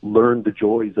learned the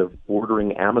joys of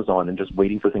ordering Amazon and just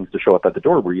waiting for things to show up at the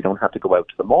door where you don't have to go out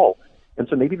to the mall. And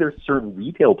so maybe there's certain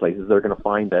retail places that are going to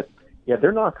find that,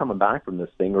 they're not coming back from this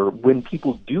thing. Or when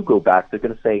people do go back, they're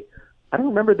going to say, I don't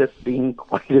remember this being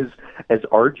quite as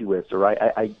arduous, or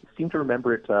I seem to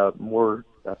remember it more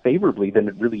favorably than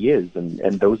it really is.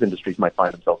 And those industries might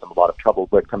find themselves in a lot of trouble.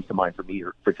 What comes to mind for me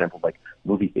are, for example, like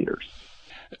movie theaters.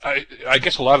 I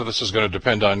guess a lot of this is going to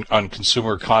depend on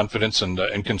consumer confidence and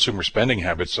consumer spending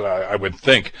habits, I would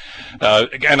think.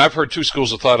 Again, I've heard two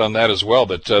schools of thought on that as well,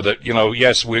 that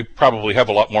yes, we probably have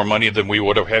a lot more money than we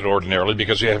would have had ordinarily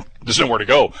because there's nowhere to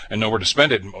go and nowhere to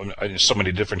spend it in so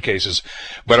many different cases.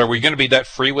 But are we going to be that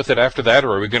free with it after that,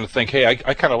 or are we going to think, hey,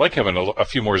 I kind of like having a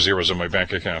few more zeros in my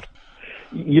bank account?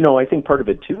 I think part of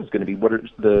it, too, is going to be what are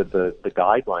the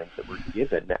guidelines that we're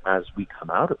given as we come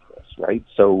out of this, right?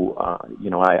 So,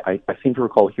 I seem to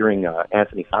recall hearing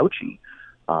Anthony Fauci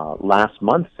last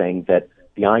month saying that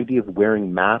the the idea of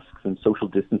wearing masks and social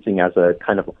distancing as a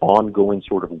kind of ongoing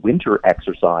sort of winter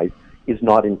exercise is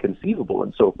not inconceivable.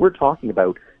 And so if we're talking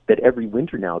about that every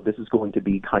winter now, this is going to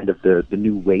be kind of the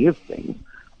new way of things,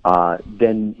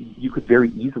 then you could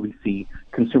very easily see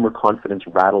consumer confidence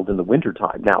rattled in the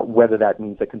wintertime. Now, whether that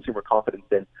means that consumer confidence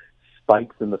then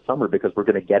spikes in the summer because we're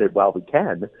going to get it while we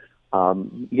can,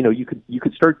 you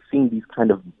could start seeing these kind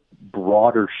of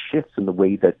broader shifts in the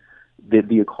way that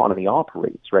the economy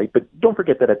operates, right? But don't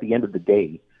forget that at the end of the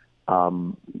day,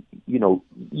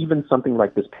 even something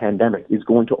like this pandemic is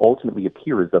going to ultimately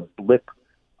appear as a blip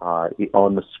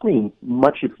on the screen.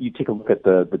 Much if you take a look at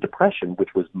the Depression,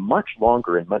 which was much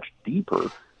longer and much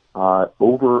deeper,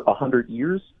 over 100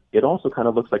 years, it also kind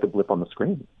of looks like a blip on the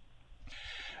screen.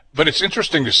 But it's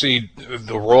interesting to see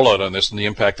the rollout on this and the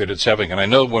impact that it's having. And I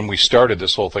know when we started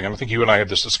this whole thing, and I think you and I had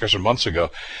this discussion months ago,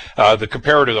 the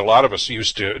comparator that a lot of us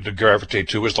used to gravitate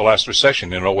to was the last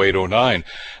recession in 08-09.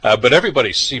 But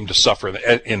everybody seemed to suffer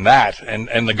in that,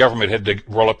 and the government had to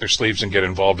roll up their sleeves and get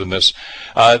involved in this.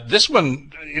 This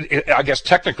one, I guess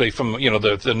technically from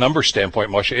the number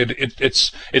standpoint,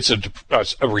 Moshe, it's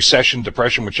a recession,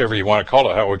 depression, whichever you want to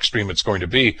call it, how extreme it's going to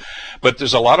be. But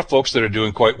there's a lot of folks that are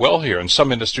doing quite well here, and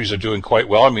some industries are doing quite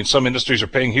well. I mean, some industries are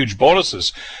paying huge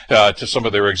bonuses to some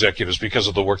of their executives because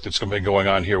of the work that's been going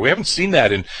on here. We haven't seen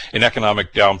that in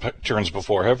economic downturns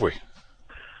before, have we?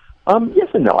 Yes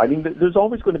and no. I mean, there's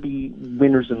always going to be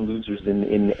winners and losers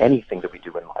in anything that we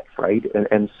do in life, right?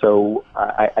 And so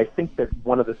I think that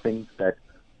one of the things that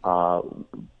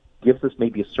gives us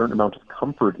maybe a certain amount of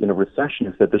comfort in a recession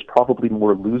is that there's probably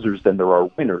more losers than there are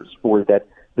winners, or that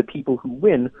the people who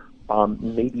win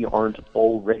maybe aren't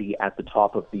already at the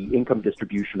top of the income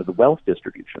distribution or the wealth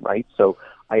distribution, right? So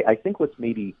I think what's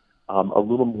maybe a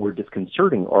little more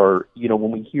disconcerting are,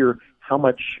 when we hear how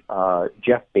much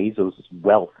Jeff Bezos'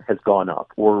 wealth has gone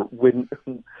up, or when,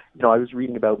 I was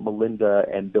reading about Melinda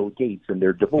and Bill Gates and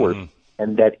their divorce,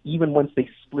 and that even once they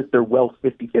split their wealth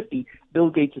 50-50,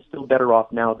 Bill Gates is still better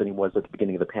off now than he was at the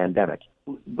beginning of the pandemic.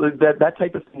 That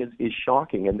type of thing is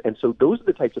shocking. And so those are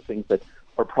the types of things that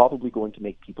are probably going to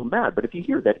make people mad. But if you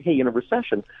hear that, hey, in a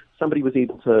recession, somebody was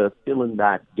able to fill in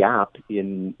that gap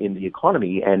in the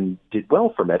economy and did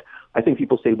well from it, I think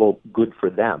people say, well, good for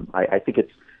them. I think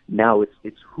it's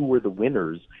who are the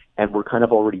winners, and we're kind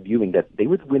of already viewing that they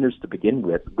were the winners to begin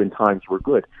with when times were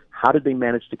good. How did they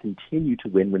manage to continue to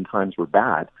win when times were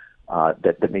bad?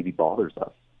 That maybe bothers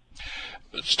us.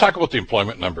 Let's talk about the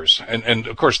employment numbers. And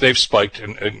of course, they've spiked,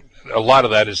 and a lot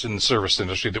of that is in the service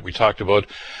industry that we talked about.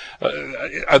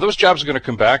 Are those jobs going to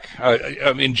come back?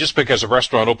 I mean, just because a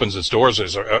restaurant opens its doors,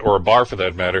 or a bar for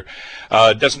that matter,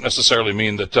 doesn't necessarily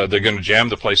mean that they're going to jam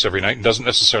the place every night, and doesn't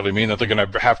necessarily mean that they're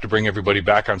going to have to bring everybody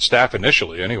back on staff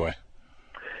initially anyway.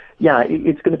 Yeah,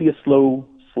 it's going to be a slow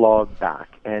slog back,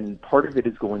 and part of it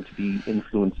is going to be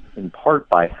influenced in part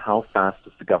by how fast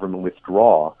does the government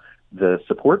withdraw the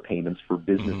support payments for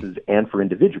businesses and for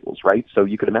individuals, right? So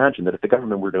you could imagine that if the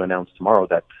government were to announce tomorrow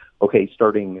that, okay,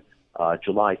 starting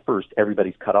July 1st,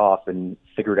 everybody's cut off and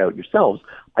figure it out yourselves,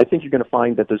 I think you're going to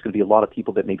find that there's going to be a lot of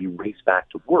people that maybe race back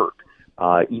to work,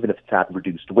 even if it's at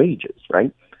reduced wages,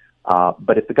 right?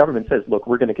 But if the government says, look,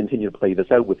 we're going to continue to play this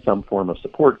out with some form of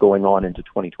support going on into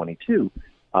 2022,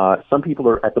 some people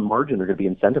are at the margin are going to be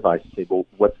incentivized to say, well,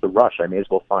 what's the rush? I may as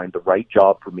well find the right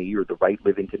job for me, or the right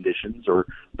living conditions, or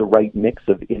the right mix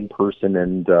of in-person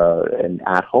and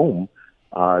at home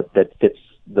that fits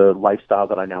the lifestyle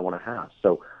that I now want to have.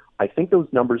 So I think those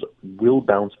numbers will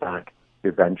bounce back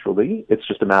eventually. It's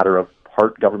just a matter of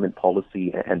part government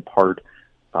policy and part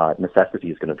necessity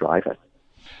is going to drive it.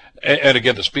 And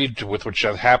again, the speed with which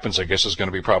that happens, I guess, is going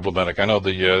to be problematic. I know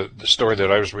the story that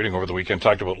I was reading over the weekend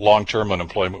talked about long-term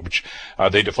unemployment, which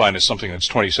they define as something that's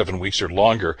 27 weeks or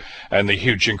longer, and the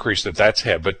huge increase that's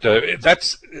had. But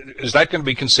is that going to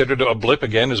be considered a blip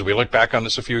again as we look back on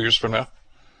this a few years from now?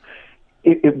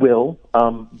 It will.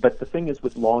 But the thing is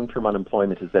with long-term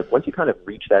unemployment is that once you kind of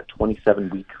reach that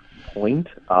 27-week point,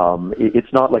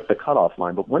 it's not like the cutoff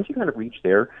line, but once you kind of reach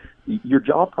there, your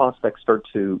job prospects start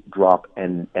to drop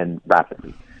and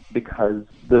rapidly, because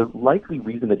the likely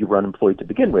reason that you were unemployed to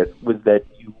begin with was that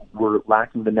you were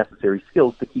lacking the necessary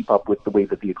skills to keep up with the way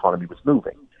that the economy was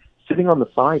moving. Sitting on the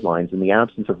sidelines in the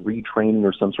absence of retraining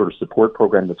or some sort of support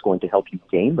program that's going to help you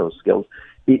gain those skills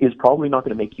is probably not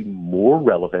going to make you more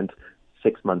relevant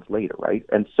 6 months later, right?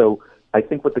 And so I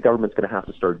think what the government's going to have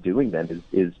to start doing then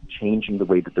is changing the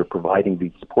way that they're providing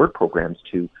these support programs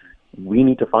to. We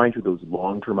need to find who those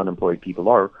long-term unemployed people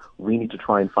are. We need to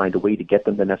try and find a way to get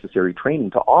them the necessary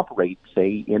training to operate,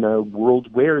 say, in a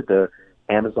world where the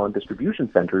Amazon distribution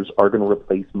centers are going to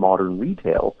replace modern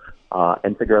retail.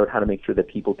 and figure out how to make sure that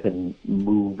people can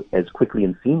move as quickly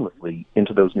and seamlessly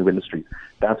into those new industries.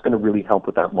 That's going to really help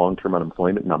with that long-term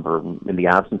unemployment number. In the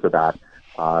absence of that,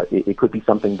 it could be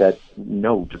something that,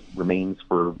 just remains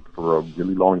for a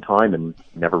really long time and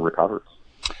never recovers.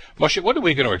 Moshe, what are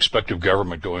we going to expect of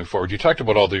government going forward? You talked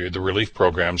about all the relief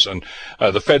programs, and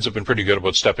the feds have been pretty good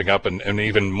about stepping up and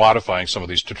even modifying some of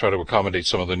these to try to accommodate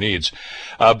some of the needs.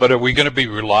 But are we going to be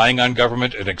relying on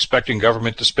government and expecting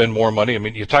government to spend more money? I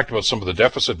mean, you talked about some of the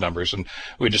deficit numbers, and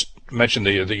we just mentioned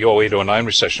the 08-09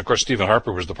 recession. Of course, Stephen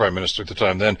Harper was the prime minister at the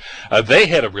time then. They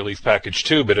had a relief package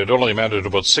too, but it only amounted to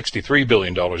about $63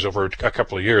 billion over a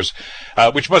couple of years,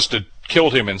 which must have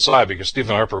killed him inside, because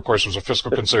Stephen Harper, of course, was a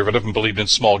fiscal conservative and believed in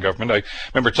small government. I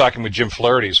remember talking with Jim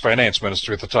Flaherty, as finance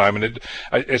minister at the time, and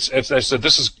I said,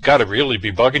 this has got to really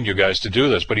be bugging you guys to do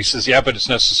this. But he says, yeah, but it's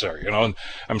necessary. And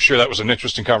I'm sure that was an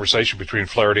interesting conversation between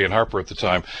Flaherty and Harper at the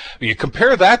time. You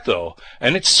compare that, though,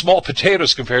 and it's small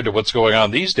potatoes compared to what's going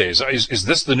on these days. Is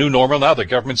this the new normal now, that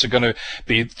governments are going to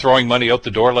be throwing money out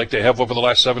the door like they have over the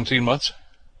last 17 months?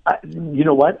 You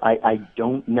know what? I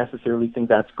don't necessarily think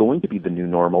that's going to be the new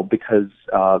normal, because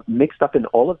mixed up in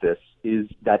all of this is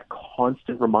that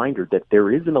constant reminder that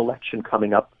there is an election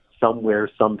coming up somewhere,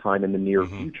 sometime in the near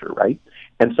future, right?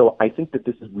 And so I think that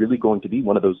this is really going to be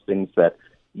one of those things that,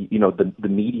 the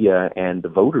media and the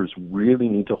voters really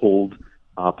need to hold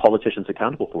politicians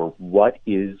accountable for. What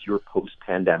is your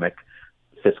post-pandemic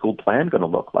fiscal plan going to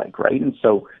look like, right? And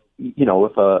so,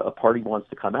 if a party wants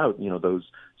to come out, those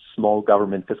small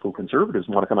government fiscal conservatives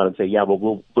want to come out and say, yeah, well,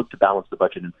 we'll look to balance the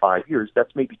budget in 5 years,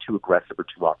 that's maybe too aggressive or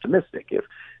too optimistic. If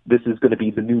this is going to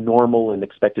be the new normal and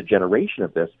expected generation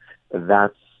of this,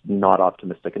 that's not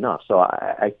optimistic enough. So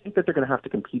I think that they're going to have to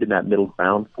compete in that middle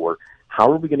ground for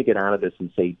how are we going to get out of this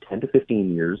in, say, 10 to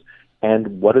 15 years,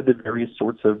 and what are the various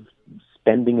sorts of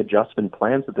spending adjustment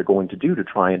plans that they're going to do to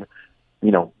try and,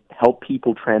 help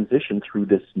people transition through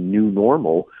this new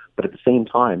normal, but at the same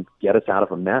time, get us out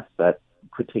of a mess that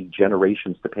could take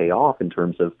generations to pay off in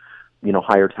terms of,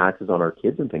 higher taxes on our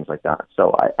kids and things like that.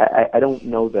 So I don't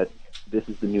know that this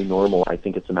is the new normal. I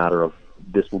think it's a matter of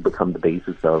this will become the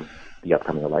basis of the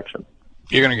upcoming election.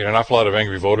 You're going to get an awful lot of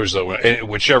angry voters, though,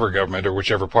 whichever government or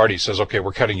whichever party says, okay,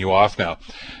 we're cutting you off now,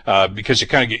 because you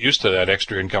kind of get used to that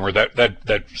extra income, or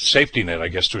that safety net, I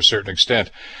guess, to a certain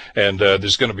extent. And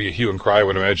there's going to be a hue and cry, I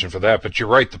would imagine, for that. But you're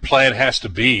right, the plan has to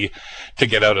be to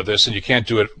get out of this, and you can't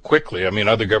do it quickly. I mean,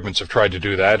 other governments have tried to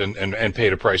do that and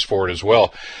paid a price for it as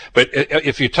well. But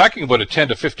if you're talking about a 10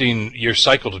 to 15-year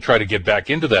cycle to try to get back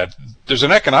into that, there's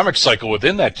an economic cycle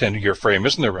within that 10-year frame,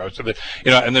 isn't there, Rose?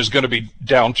 And there's going to be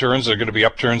downturns, there are going to be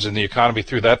upturns in the economy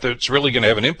through that. That's really going to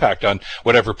have an impact on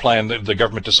whatever plan the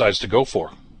government decides to go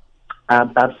for.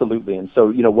 Absolutely. And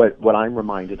so, what I'm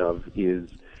reminded of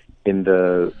is in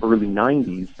the early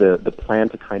 90s, the plan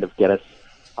to kind of get us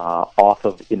off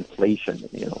of inflation.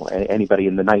 Anybody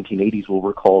in the 1980s will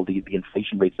recall the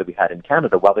inflation rates that we had in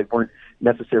Canada. While they weren't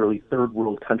necessarily third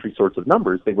world country sorts of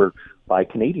numbers, they were, by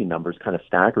Canadian numbers, kind of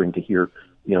staggering to hear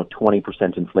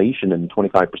 20% inflation and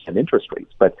 25% interest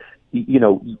rates. But,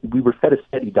 we were fed a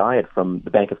steady diet from the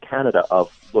Bank of Canada of,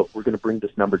 look, we're going to bring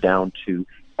this number down to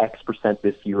X percent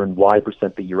this year and Y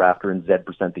percent the year after and Z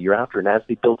percent the year after. And as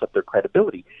they built up their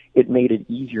credibility, it made it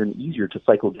easier and easier to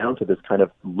cycle down to this kind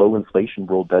of low inflation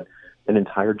world that an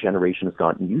entire generation has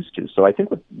gotten used to. So I think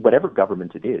whatever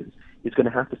government it is going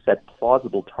to have to set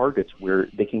plausible targets where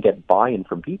they can get buy-in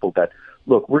from people that,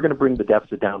 look, we're going to bring the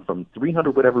deficit down from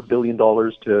 $300 billion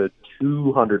to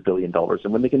 $200 billion.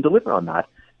 And when they can deliver on that,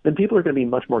 then people are going to be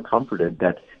much more comforted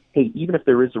that, hey, even if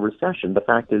there is a recession, the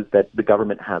fact is that the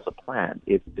government has a plan.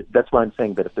 That's why I'm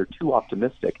saying that if they're too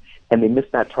optimistic and they miss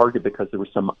that target because there was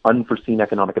some unforeseen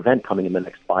economic event coming in the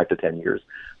next 5 to 10 years,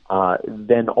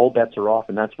 then all bets are off,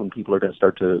 and that's when people are going to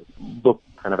start to look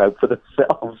kind of out for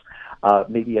themselves,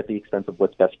 maybe at the expense of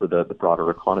what's best for the broader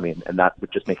economy, and that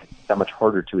would just make it that much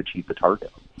harder to achieve the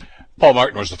target. Paul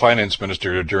Martin was the finance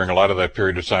minister during a lot of that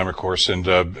period of time, of course, and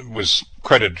was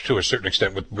credited to a certain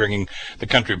extent with bringing the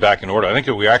country back in order. I think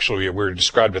that we were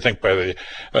described, I think, by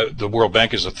the World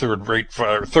Bank as a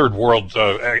third world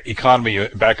economy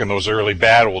back in those early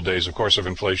bad old days, of course, of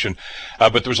inflation.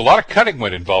 But there was a lot of cutting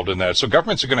went involved in that. So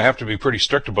governments are going to have to be pretty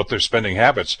strict about their spending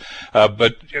habits.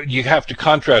 But you have to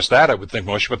contrast that, I would think,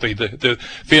 Moshe, with the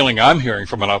feeling I'm hearing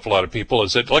from an awful lot of people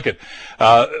is that, look at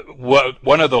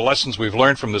one of the lessons we've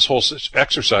learned from this whole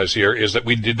exercise here is that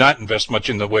we did not invest much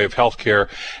in the way of healthcare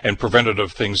and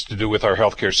preventative things to do with our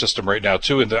healthcare system right now,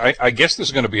 too. And I guess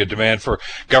there's going to be a demand for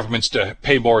governments to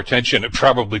pay more attention and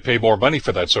probably pay more money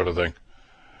for that sort of thing.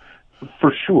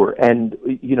 For sure. And,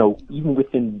 even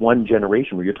within one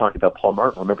generation where you're talking about Paul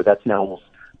Martin, remember that's now almost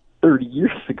 30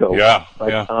 years ago. Yeah,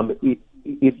 But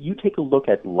if you take a look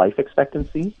at life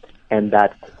expectancy and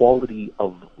that quality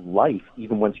of life,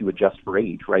 even once you adjust for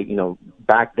age, right?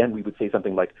 Back then we would say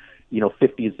something like,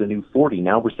 50 is the new 40.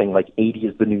 Now we're saying like 80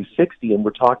 is the new 60, and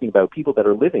we're talking about people that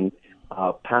are living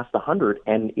past 100,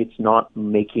 and it's not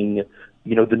making,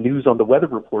 the news on the weather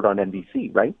report on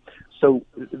NBC, right? So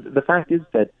the fact is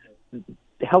that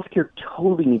healthcare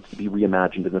totally needs to be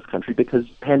reimagined in this country, because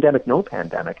pandemic, no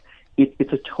pandemic,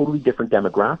 it's a totally different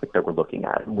demographic that we're looking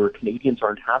at, and where Canadians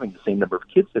aren't having the same number of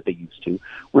kids that they used to.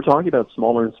 We're talking about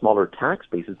smaller and smaller tax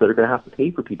bases that are going to have to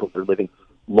pay for people that are living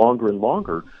longer and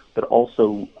longer, but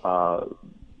also,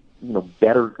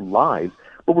 better lives.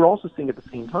 But we're also seeing at the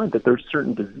same time that there's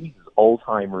certain diseases,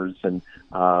 Alzheimer's and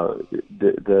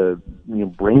the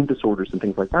brain disorders and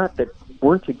things like that, that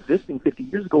weren't existing 50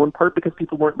 years ago, in part because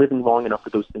people weren't living long enough for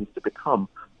those things to become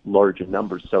large in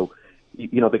numbers. So, the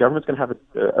government's going to have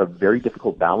a very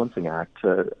difficult balancing act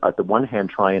to, at the one hand,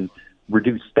 try and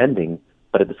reduce spending,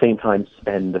 but at the same time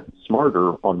spend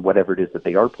smarter on whatever it is that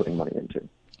they are putting money into.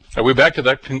 Are we back to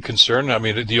that concern? I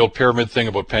mean, the old pyramid thing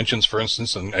about pensions, for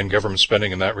instance, and government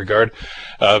spending in that regard.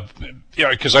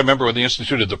 Because I remember when they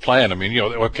instituted the plan,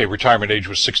 retirement age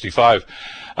was 65.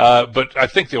 But I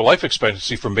think the life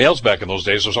expectancy for males back in those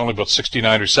days was only about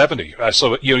 69 or 70.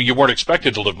 So you weren't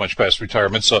expected to live much past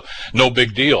retirement, so no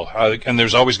big deal. And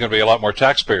there's always going to be a lot more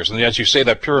taxpayers. And as you say,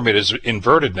 that pyramid is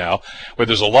inverted now, where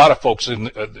there's a lot of folks in,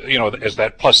 as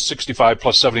that plus 65,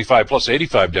 plus 75, plus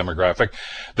 85 demographic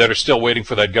that are still waiting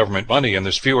for that government money, and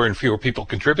there's fewer and fewer people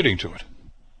contributing to it.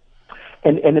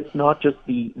 And it's not just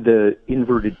the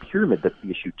inverted pyramid that's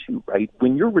the issue too, right?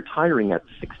 When you're retiring at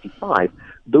 65,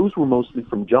 those were mostly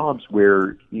from jobs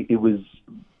where it was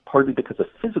partly because of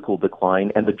physical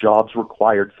decline and the jobs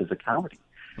required physicality.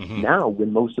 Mm-hmm. Now,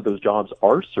 when most of those jobs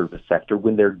are service sector,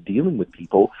 when they're dealing with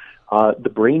people, the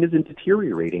brain isn't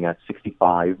deteriorating at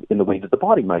 65 in the way that the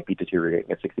body might be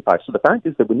deteriorating at 65. So the fact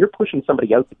is that when you're pushing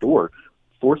somebody out the door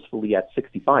forcefully at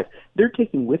 65, they're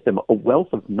taking with them a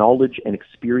wealth of knowledge and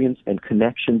experience and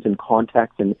connections and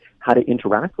contacts and how to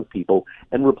interact with people,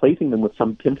 and replacing them with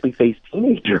some pimply-faced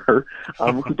teenager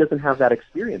who doesn't have that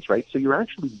experience, right? So you're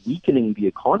actually weakening the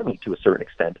economy to a certain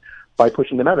extent by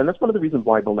pushing them out. And that's one of the reasons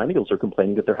why millennials are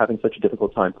complaining that they're having such a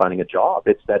difficult time finding a job.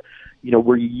 It's that,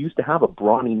 where you used to have a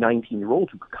brawny 19-year-old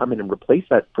who could come in and replace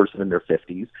that person in their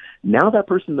 50s, now that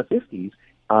person in the 50s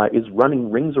is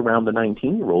running rings around the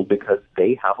 19-year-old because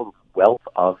they have a wealth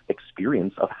of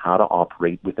experience of how to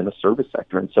operate within a service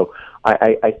sector. And so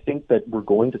I think that we're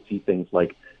going to see things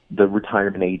like the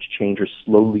retirement age change or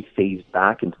slowly phased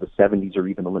back into the 70s or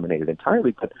even eliminated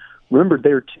entirely. But remember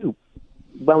there, too,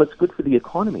 while it's good for the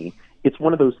economy, it's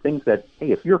one of those things that,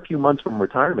 hey, if you're a few months from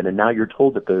retirement and now you're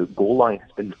told that the goal line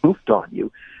has been moved on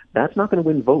you, that's not going to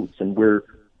win votes. And we're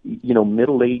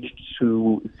middle-aged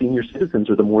to senior citizens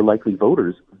are the more likely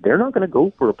voters. They're not going to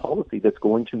go for a policy that's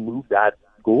going to move that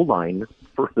goal line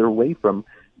further away from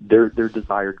their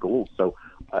desired goals. So,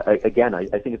 again, I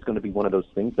think it's going to be one of those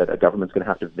things that a government's going to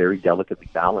have to very delicately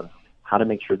balance how to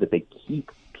make sure that they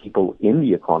keep people in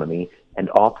the economy and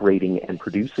operating and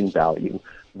producing value,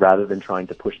 rather than trying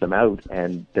to push them out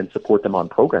and then support them on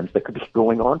programs that could be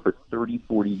going on for 30,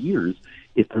 40 years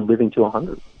if they're living to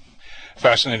 100.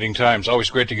 Fascinating times. Always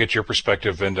great to get your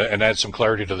perspective and add some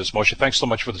clarity to this. Moshe, thanks so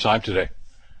much for the time today.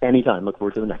 Anytime. Look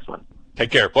forward to the next one.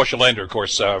 Take care. Moshe Lander, of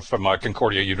course, from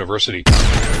Concordia University.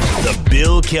 The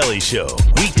Bill Kelly Show,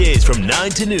 weekdays from 9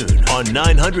 to noon on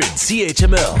 900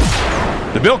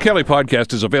 CHML. The Bill Kelly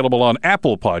Podcast is available on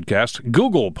Apple Podcast,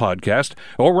 Google Podcast,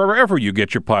 or wherever you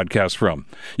get your podcasts from.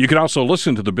 You can also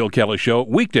listen to The Bill Kelly Show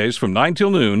weekdays from 9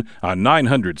 till noon on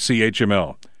 900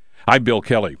 CHML. I'm Bill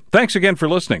Kelly. Thanks again for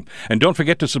listening. And don't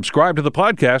forget to subscribe to the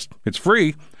podcast. It's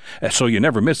free, so you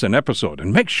never miss an episode.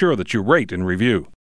 And make sure that you rate and review.